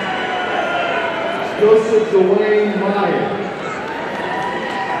 Joseph Dwayne Meyer.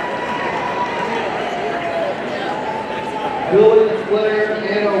 Billy Claire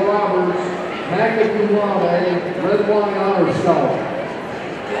Anna Roberts, magna cum laude, red wine honor scholar.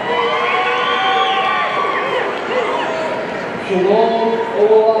 Shalom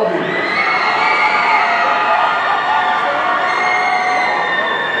Olabi.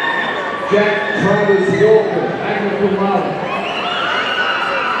 Travis Wilson, magna cum laude.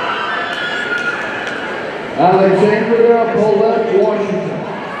 Alexandria Paulette Washington.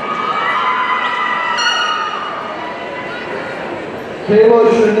 Kayla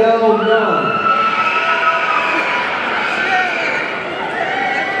Chanel Young.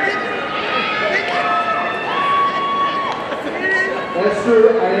 Esther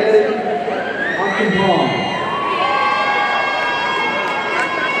Ayeti Akinpong.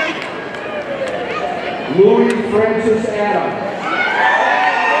 Louis Francis Adams.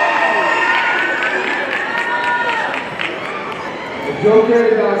 Joke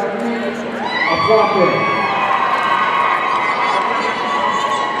Bakri Afwape.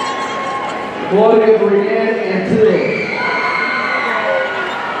 Claudia Brienne Antilles.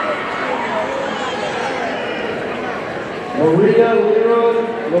 Maria Lira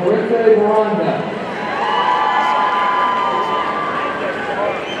Lorente Miranda.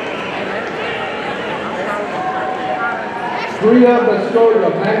 Priya Bascoda,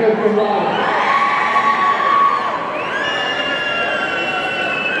 magna cum laude.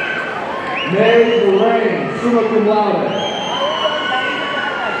 May Lorraine, summa cum laude.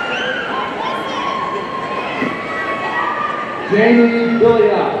 Jamie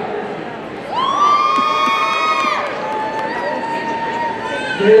Billiot.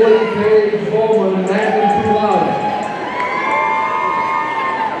 Kaylee Paige Bowman, magna cum laude.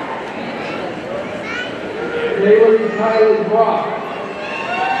 Kaylee Kylie Brock.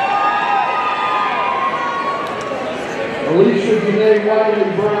 Alicia Janae Wiley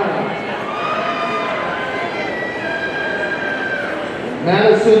Brown.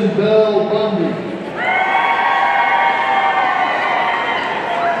 Madison Bell Bundy.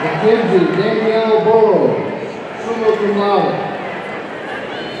 Mackenzie Danielle Burrow, summa cum laude.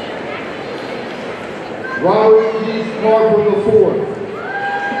 Robert Keith Carver IV.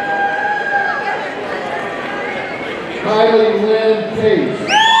 Kylie Lynn Case.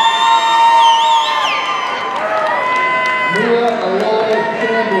 Mia Alana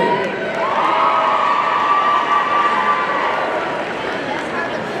Chamberlain.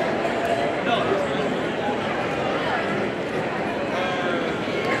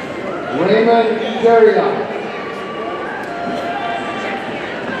 Raymond Jerriott.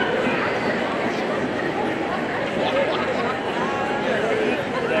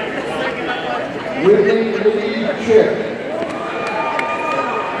 Whitney Lee Chick.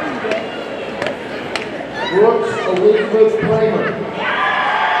 Brooks Elizabeth Kramer.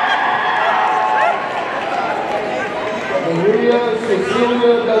 Maria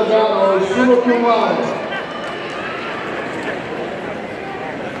Cecilia Delgado, summa cum laude.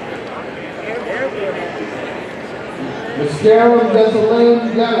 Mascara Desaline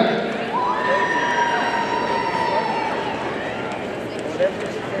Demick.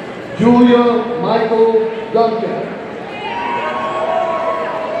 Julia Michael Duncan.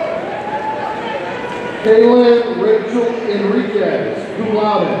 Kaylin Rachel Enriquez, cum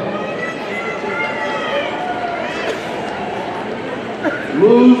laude.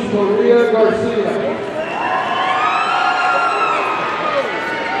 Luz Maria Garcia.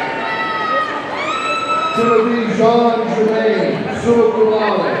 Timothy Jean Germain, summa cum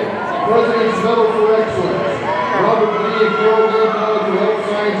laude. President's Medal for Excellence. Robert D. and Carol Glenn College of Health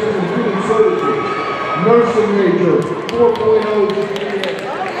Sciences and Human Services. Nursing major, 4.0 GPA.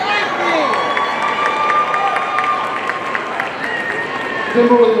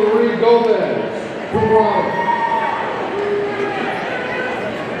 Kimberly Marie Gomez, cum laude.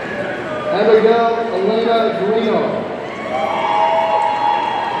 Abigail Elena Guino.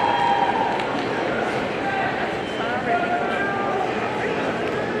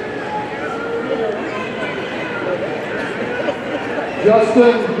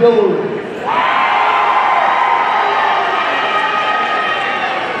 Justin Dillard.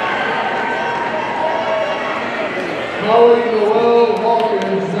 Holly Noel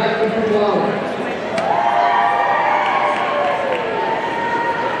Hawkins, magna cum laude.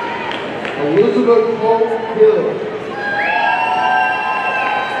 Elizabeth Hope Hill.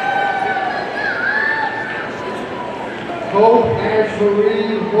 Hope Ash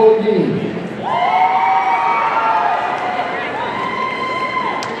Marie Hogan.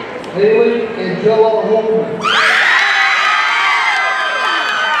 Haley Angela Holman.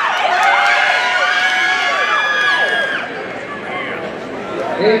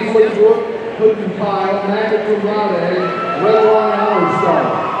 Ainsley Brooke Pudenpile, magna cum laude, Red Line Honor Star.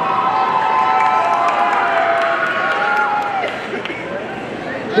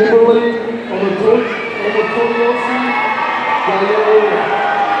 Kimberly Omotoniosi Gaiola.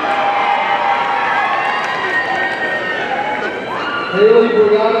 Haley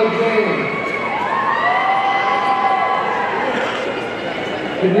Brianna James.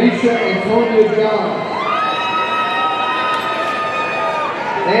 Kenesha Antonia Johns.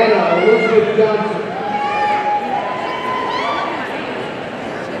 Anna Elizabeth Johnson.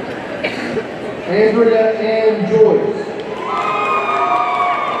 Andrea Ann Joyce.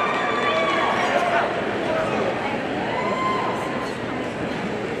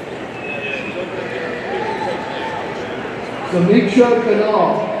 Samiksha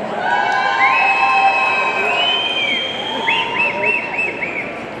Kanal.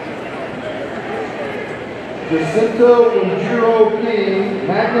 Jacinta Wanjiro King,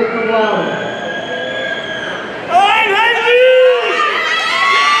 magna cum laude.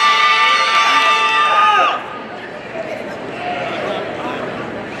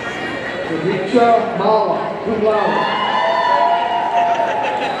 Sadiksha Mala, cum laude.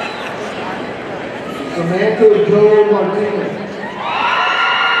 Samantha Joe Martinez.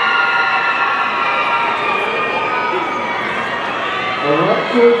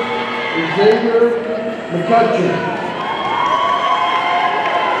 Alexis Xavier McCutcheon.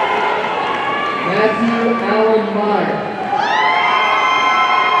 Matthew Allen Meyer.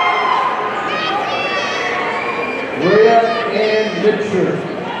 Rhea Ann Mitcham.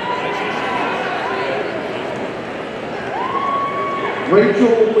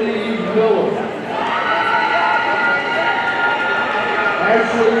 Rachel Lee Miller.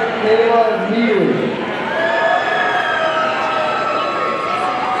 Ashley Kayla Neely.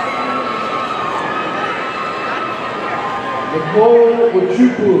 Nicole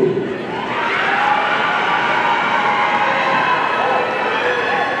Wachukwu.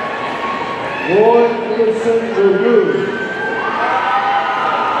 Roy Innocent Leroux.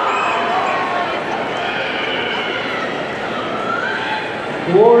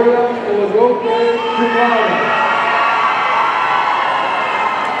 Gloria Olagoke Kumari.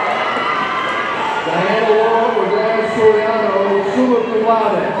 Diana Laura Rodriguez Soriano, summa cum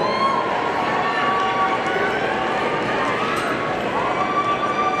laude.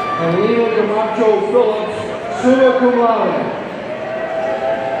 Alina Camacho Phillips, summa cum laude.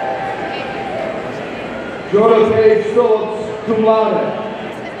 Jordan Page Phillips, cum laude.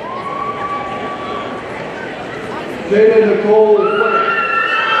 Jada Nicole Flynn.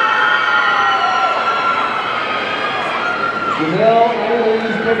 Janelle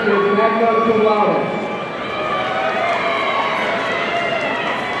Annalise Pickett, magna cum laude.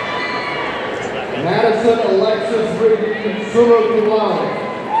 Madison Alexis Rigby, summa cum laude.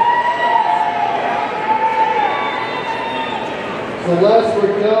 Celeste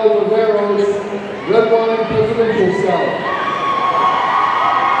Raquel Riveros, Red Wine Presidential Scholar.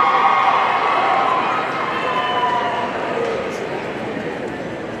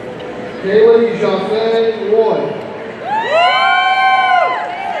 Kaylee Jaffe Roy.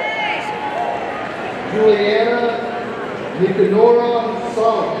 Juliana Nicanora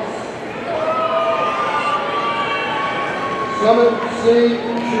Salas. Summit Singh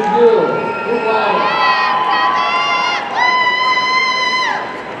Shagil, cum laude.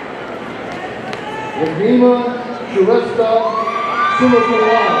 Ravima Shrestha, summa cum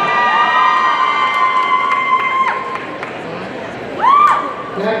laude.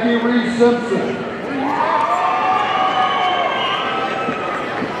 Jackie Reese Simpson.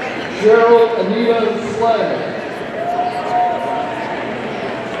 Cheryl Anita Sled.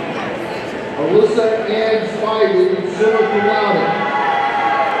 Alyssa Ann Spivey, summa cum laude.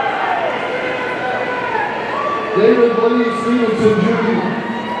 David Lee Stevenson Jr.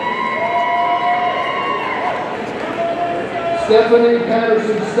 Stephanie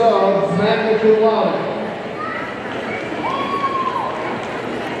Patterson Stubbs, magna cum laude.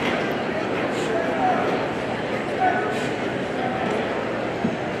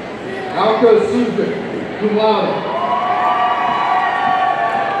 Alka Susan, cum laude.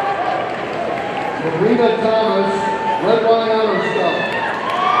 Marina Thomas, Red Wine Honor Scholar.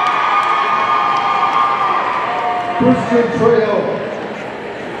 Christian Trejo.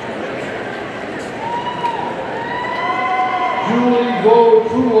 Julie Vo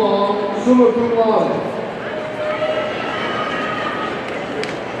Truong, summa cum laude.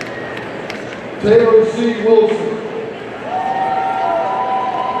 Taylor C. Wilson.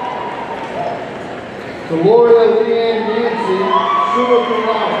 Gloria Leanne Yancey, summa cum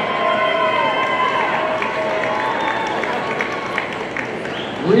laude.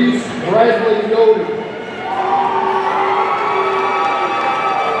 Reese Bradley Doty.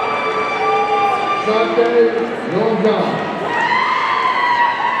 Shante Yongjan.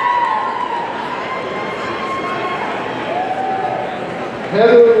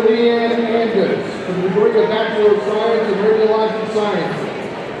 Heather Leanne Anders, for the degree of Bachelor of Science in Radiologic Sciences.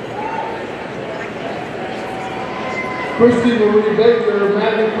 Christy Marie Baker,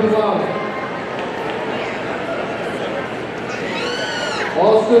 magna cum laude.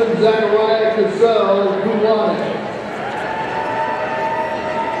 Austin Zachariah Cassell, cum laude.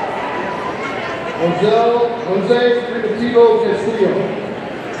 Jose Primitivo Castillo.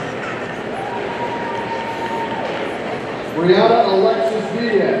 Brianna Alexis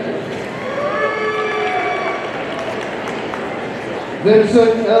Diaz.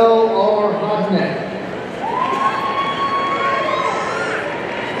 Vincent L.R. Hodneck.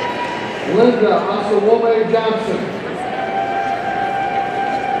 Linda Asawome Johnson.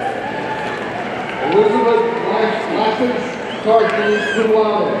 Elizabeth Lakish Carthy, cum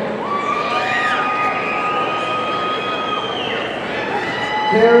laude.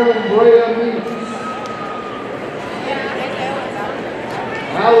 Karen Brea Meeks.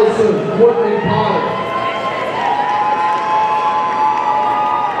 Allison Courtney Potter.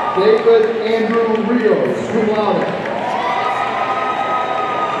 David Andrew Rios, cum laude.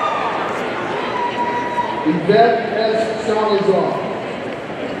 Yvette S. Salazar.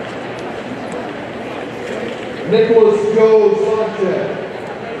 Nicholas Joe Sanchez.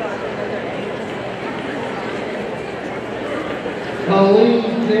 Colleen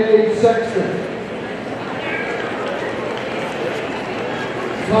K. Sexton.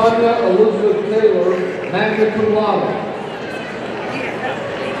 Tanya Elizabeth Taylor, magna cum laude.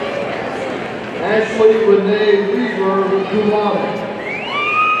 Ashley Renee Weaver, cum laude.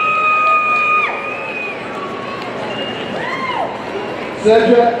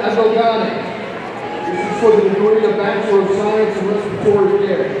 Seja Abogani. This is for the degree of Bachelor of Science in Respiratory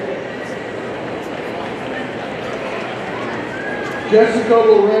Care. Jessica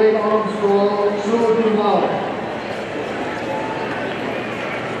Lorraine Armstrong, summa cum laude.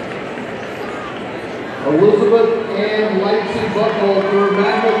 Elizabeth Ann Lightsey Buckhalter,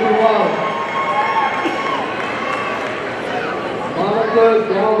 magna cum laude. Monica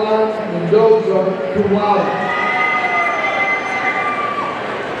Galvan Mendoza, cum laude.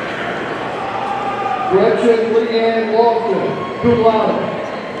 Gretchen Leanne Lofton, cum laude.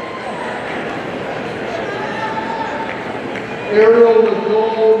 Ariel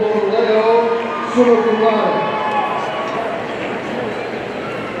Nicole Morleo, summa cum laude.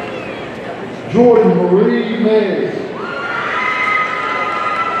 Jordan Marie Mays.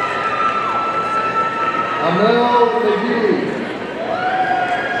 Amel McGee.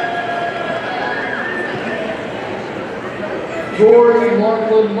 Tori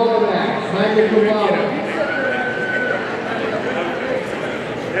Marklin Mullinax, magna cum laude.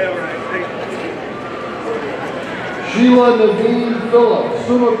 Sheila Naveen Phillips,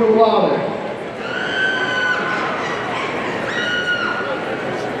 summa cum laude.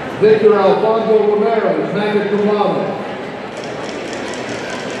 Victor Alfonso Ramirez, magna cum laude.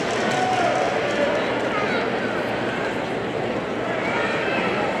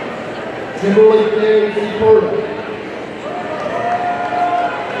 Kimberly K. Seporta.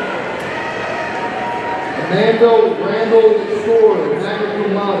 Amanda Randall Story, magna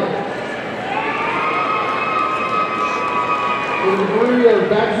cum laude. For the degree of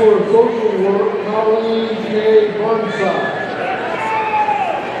Bachelor of Social Work, Colleen K. Burnside.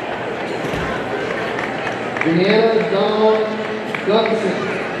 Deanna Dawn Gunson.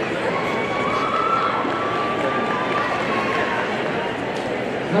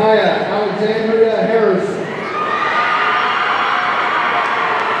 Kaya Alexandria Harrison.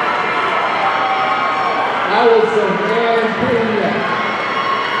 Allison Ann Pena.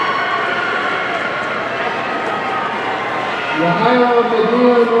 Yahira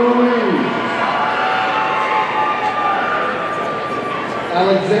Medina Ruiz.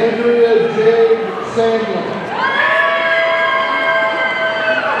 Alexandria J. Sandler.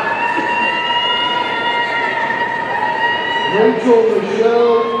 Rachel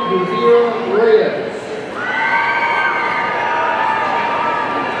Michelle Rivera Reyes.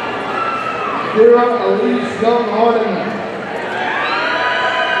 Kira Elise Young Hardiman.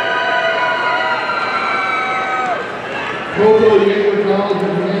 Coco Yeager College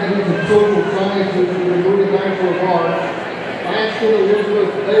of Humanities and Social Sciences with a degree in Bachelor of Arts. Ashton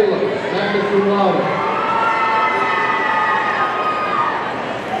Elizabeth Bayless, magna cum laude.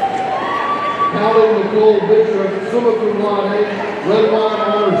 Callie Nicole Bishop, summa cum laude, Red Wine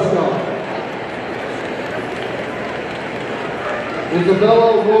Honor Scholar. Isabella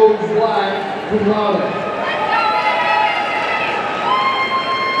Rose Black, cum laude.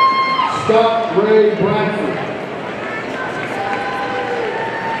 Scott Ray Bradford.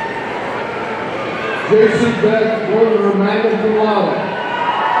 J.C. Beth Bruner, magna cum laude.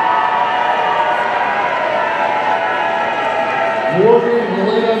 Morgan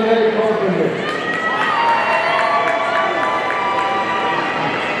Helena May Carpenter.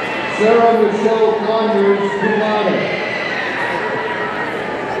 Sarah Michelle Conyers, cum laude.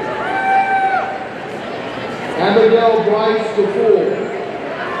 Abigail Bryce DeFool.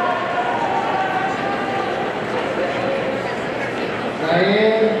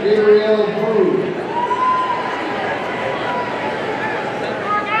 Diane Gabrielle Brew.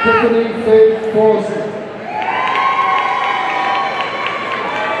 Tiffany Faith Foster.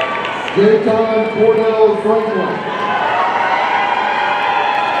 Jayton Cordell Franklin.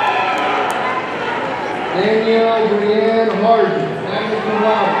 Danielle Brianne Harden, magna cum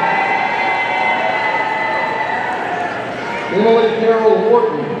laude. Emily Carol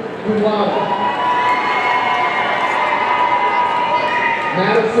Horton, cum laude.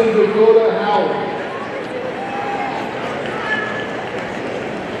 Madison Dakota Howard.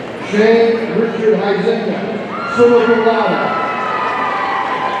 Shane Richard Heisinga, summa cum laude.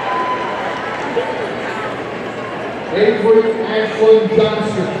 Avery Ashlyn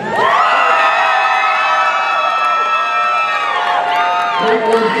Johnston.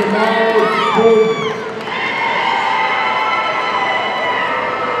 Caitlin Tamara Gordon.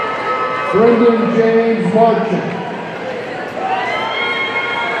 Brendan James Marchant.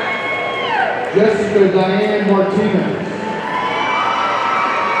 Jessica Diane Martinez.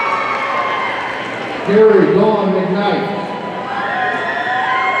 Carrie Dawn McKnight.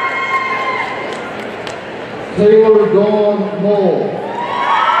 Taylor Dawn Mole.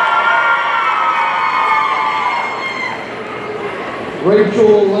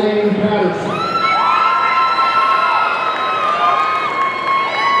 Rachel Lane Patterson.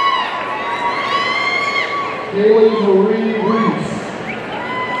 Kaylee Marie Reese.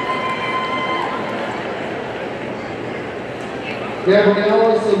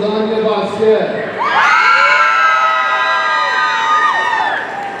 Gabriella Sadania Vasquez.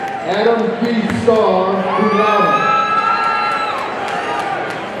 Adam Keith Starr, cum laude.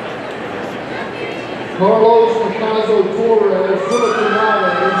 Carlos Picasso Torres, summa cum laude,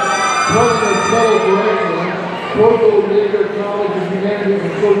 President's Medal for Excellence, Puerto Rico College of Humanities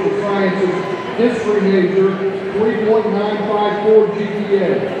and Social Sciences, history major, 3.954 GPA.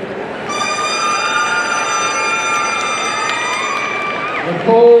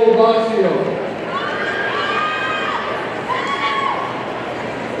 Nicole Vasio.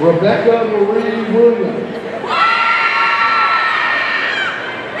 Rebecca Marie Williams.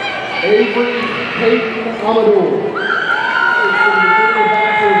 Avery Peyton Amador.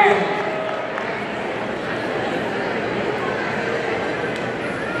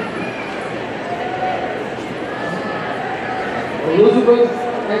 Elizabeth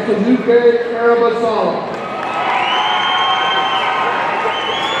Antonuke Arabasala.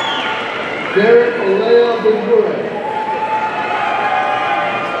 Derek Alea Benjure.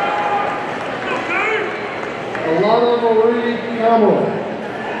 Alana Marie Cameron.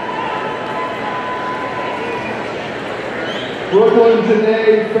 Brooklyn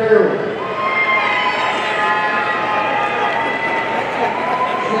Janae Farrell.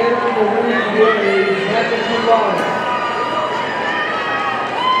 Shannon Marie Graves, magna cum laude.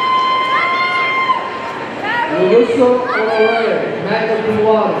 Melissa Honore, magna cum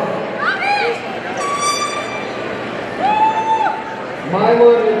laude.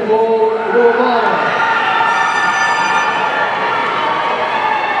 Myla Nicole Romano.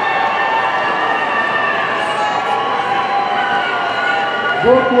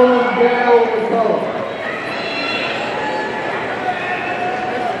 Brooklyn Dale McCullough.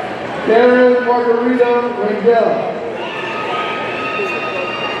 Karen Margarita Rangel.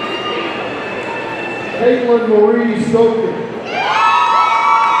 Caitlin Marie Stoker.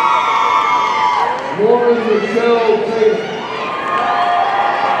 Lauren Michelle Taylor.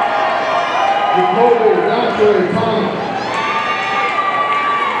 Nicole Datre Thomas.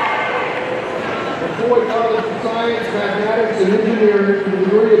 McCoy College of Science, Mathematics, and Engineering for the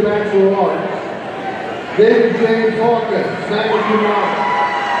degree of Bachelor of Arts. David James Hawkins, magna cum laude.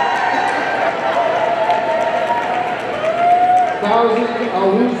 Fauzi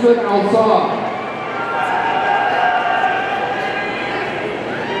Al-Hussein Al-Saad.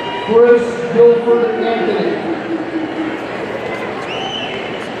 Chris Guilford Anthony.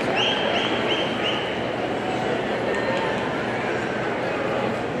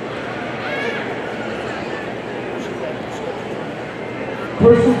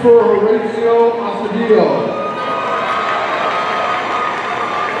 Christopher Horatio Astudillo.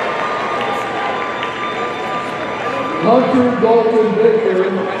 Hunter Dalton Baker,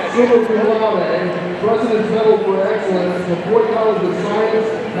 summa cum laude, President's Medal for Excellence, McCoy College of Science,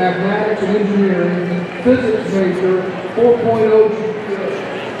 Mathematics, and Engineering, Physics major, 4.0 GPA.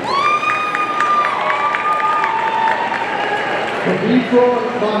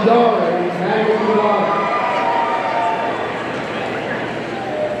 magna cum laude.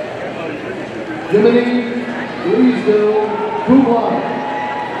 Jiminy Leesville, cum laude.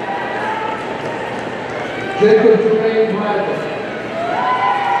 Jacob Jermaine Bradley.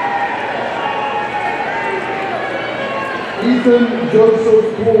 Ethan Joseph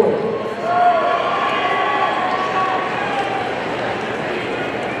Boyd.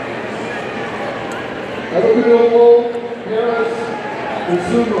 Evelyn Harris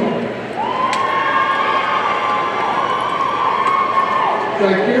Usuno.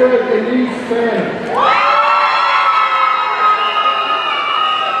 Shakira Denise Fannin.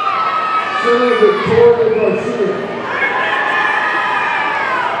 Shirley Victoria Garcia.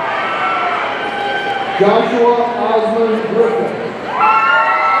 Joshua Osmond Griffin.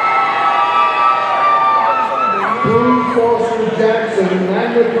 Bruce Foster Jackson,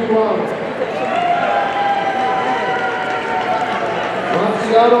 magna cum laude.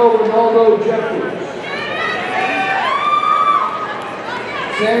 Ranciato Ronaldo Jeffries.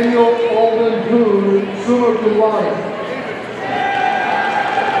 Samuel Alden Boone, summa cum laude.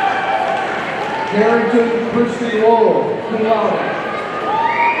 Carrington Christy Lowell, cum laude.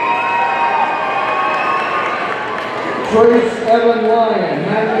 Trace Evan Lyon,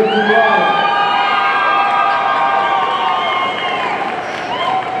 magna cum laude.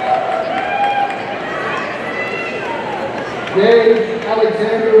 Dave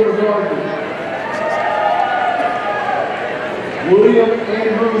Alexander McCarthy. William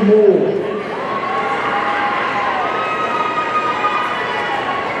Andrew Moore.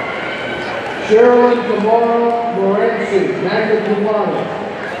 Sherilyn Kamara Morency, magna cum laude.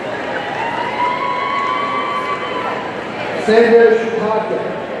 Sandesh Patel.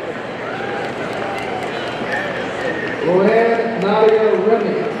 Roanne Nadia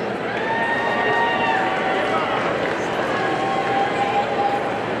Remy.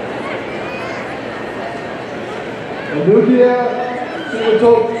 Anudia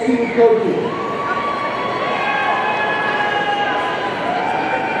Sivakoki.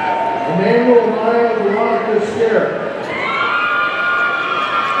 Emmanuel Maya Veronica Scarrett.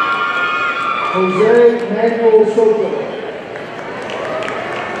 Jose Manuel Soto.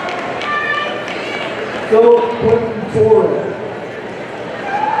 Philip Quentin Torres.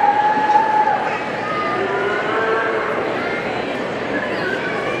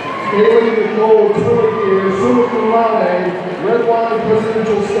 Haley Nicole Tortier, summa cum laude, Red Wine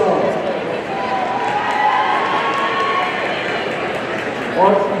Presidential Scholar.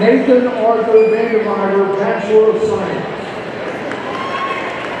 Nathan Arthur Vandermeyer, Bachelor of Science.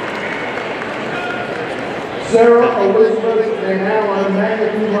 Sarah Elizabeth Van Allen, magna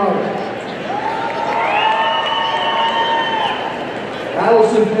cum laude.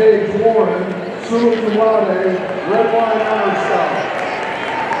 Allison Page Warren, summa cum laude, Red Wine Honor Scholar.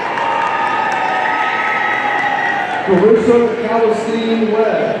 Carissa Calistine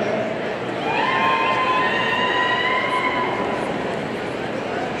Webb.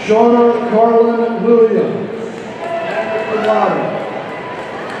 Shauna Carlin Williams, magna cum laude.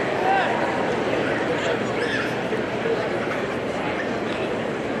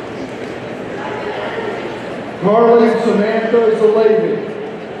 Carly Samantha Zalavi.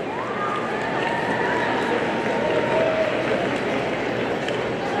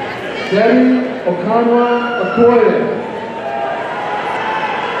 Debbie Okanwa Okoye.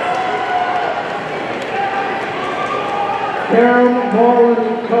 Karen Marlon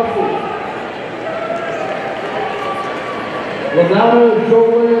Cuffley. LaDonna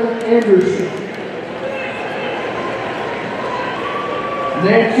Jolene Anderson.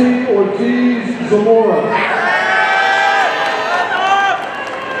 Nancy Ortiz Zamora.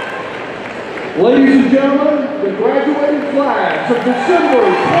 Ladies and gentlemen, the graduating class of December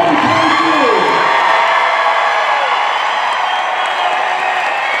 2022.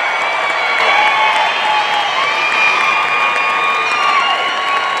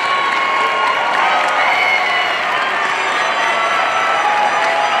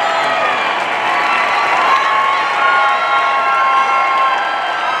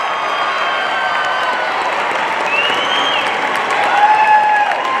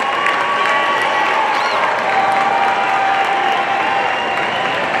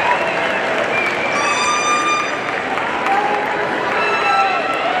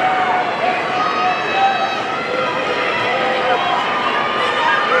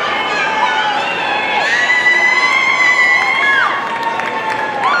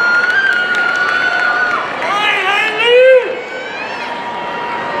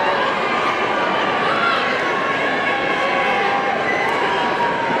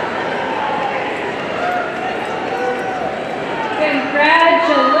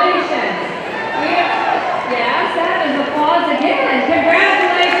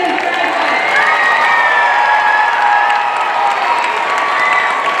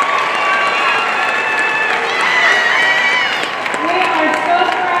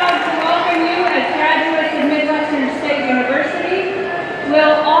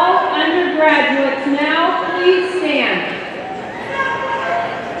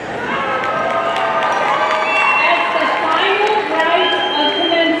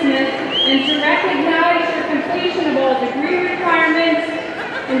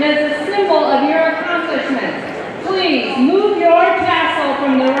 and as a symbol of your accomplishments, please move your tassel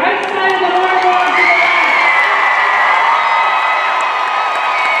from the right side of the boardwalk to the left.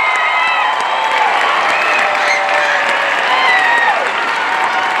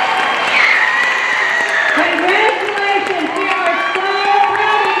 Congratulations, we are so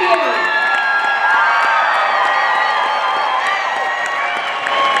proud of you.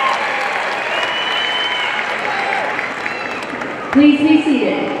 Please be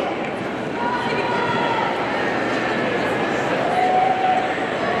seated.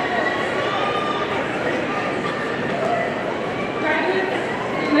 Graduates,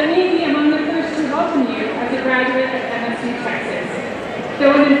 let me be among the first to welcome you as a graduate of MSU, Texas.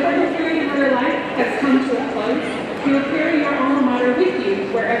 Though an important period of your life has come to a close, you will carry your alma mater with you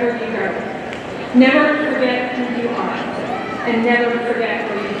wherever you go. Never forget who you are, and never forget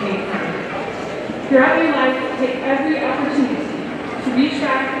where you came from. Throughout your life, take every opportunity to reach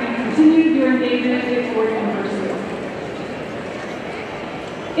back and continue your engagement with Ford University.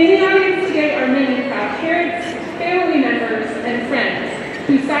 In the audience today are many proud parents, family members, and friends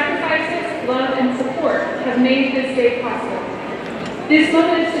whose sacrifices, love, and support have made this day possible. This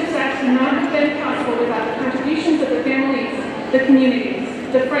moment of success would not have been possible without the contributions of the families, the communities,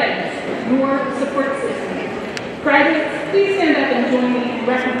 the friends, your support system. Graduates, please stand up and join me in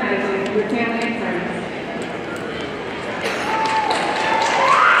recognizing your family and friends.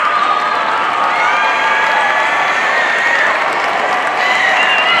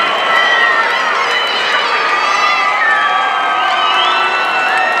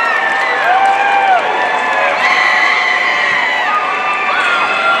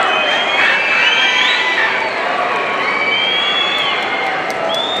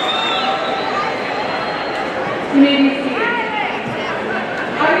 You may be seated.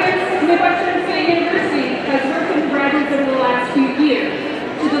 Audience, Midwestern State University has worked with graduates over the last few years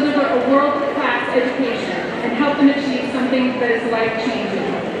to deliver a world-class education and help them achieve something that is life-changing.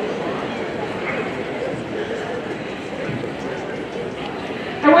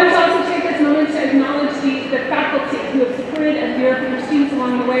 I want to also take this moment to acknowledge the faculty who have supported and hear from your students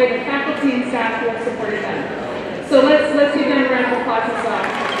along the way, the faculty and staff who have supported them. So let's give them a round of applause as well.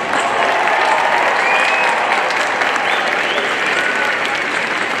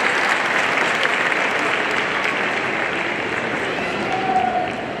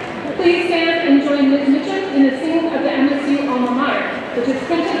 Please stand and join Ms. Mitcham in the singing of the MSU alma mater, which is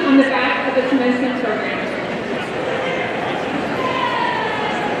printed on the back of the commencement program.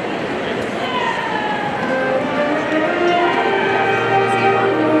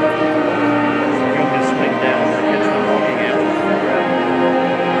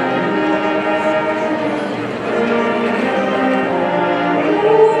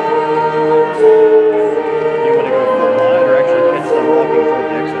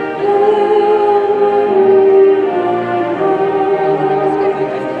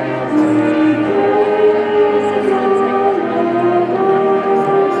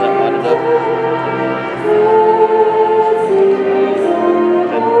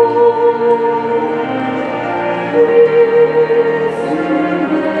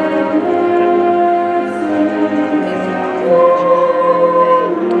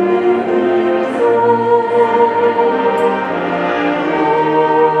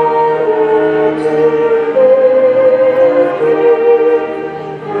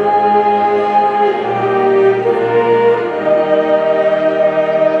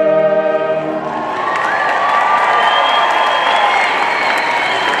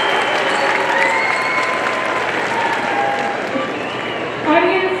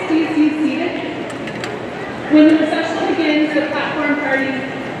 When the procession begins, the platform parties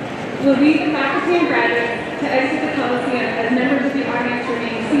will lead the faculty and graduates to exit the Coliseum as members of the audience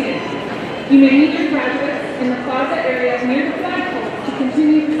remain seated. You may meet your graduates in the plaza area near the flagpole to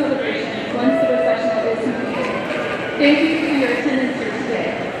continue the celebration once the procession is completed. Thank you.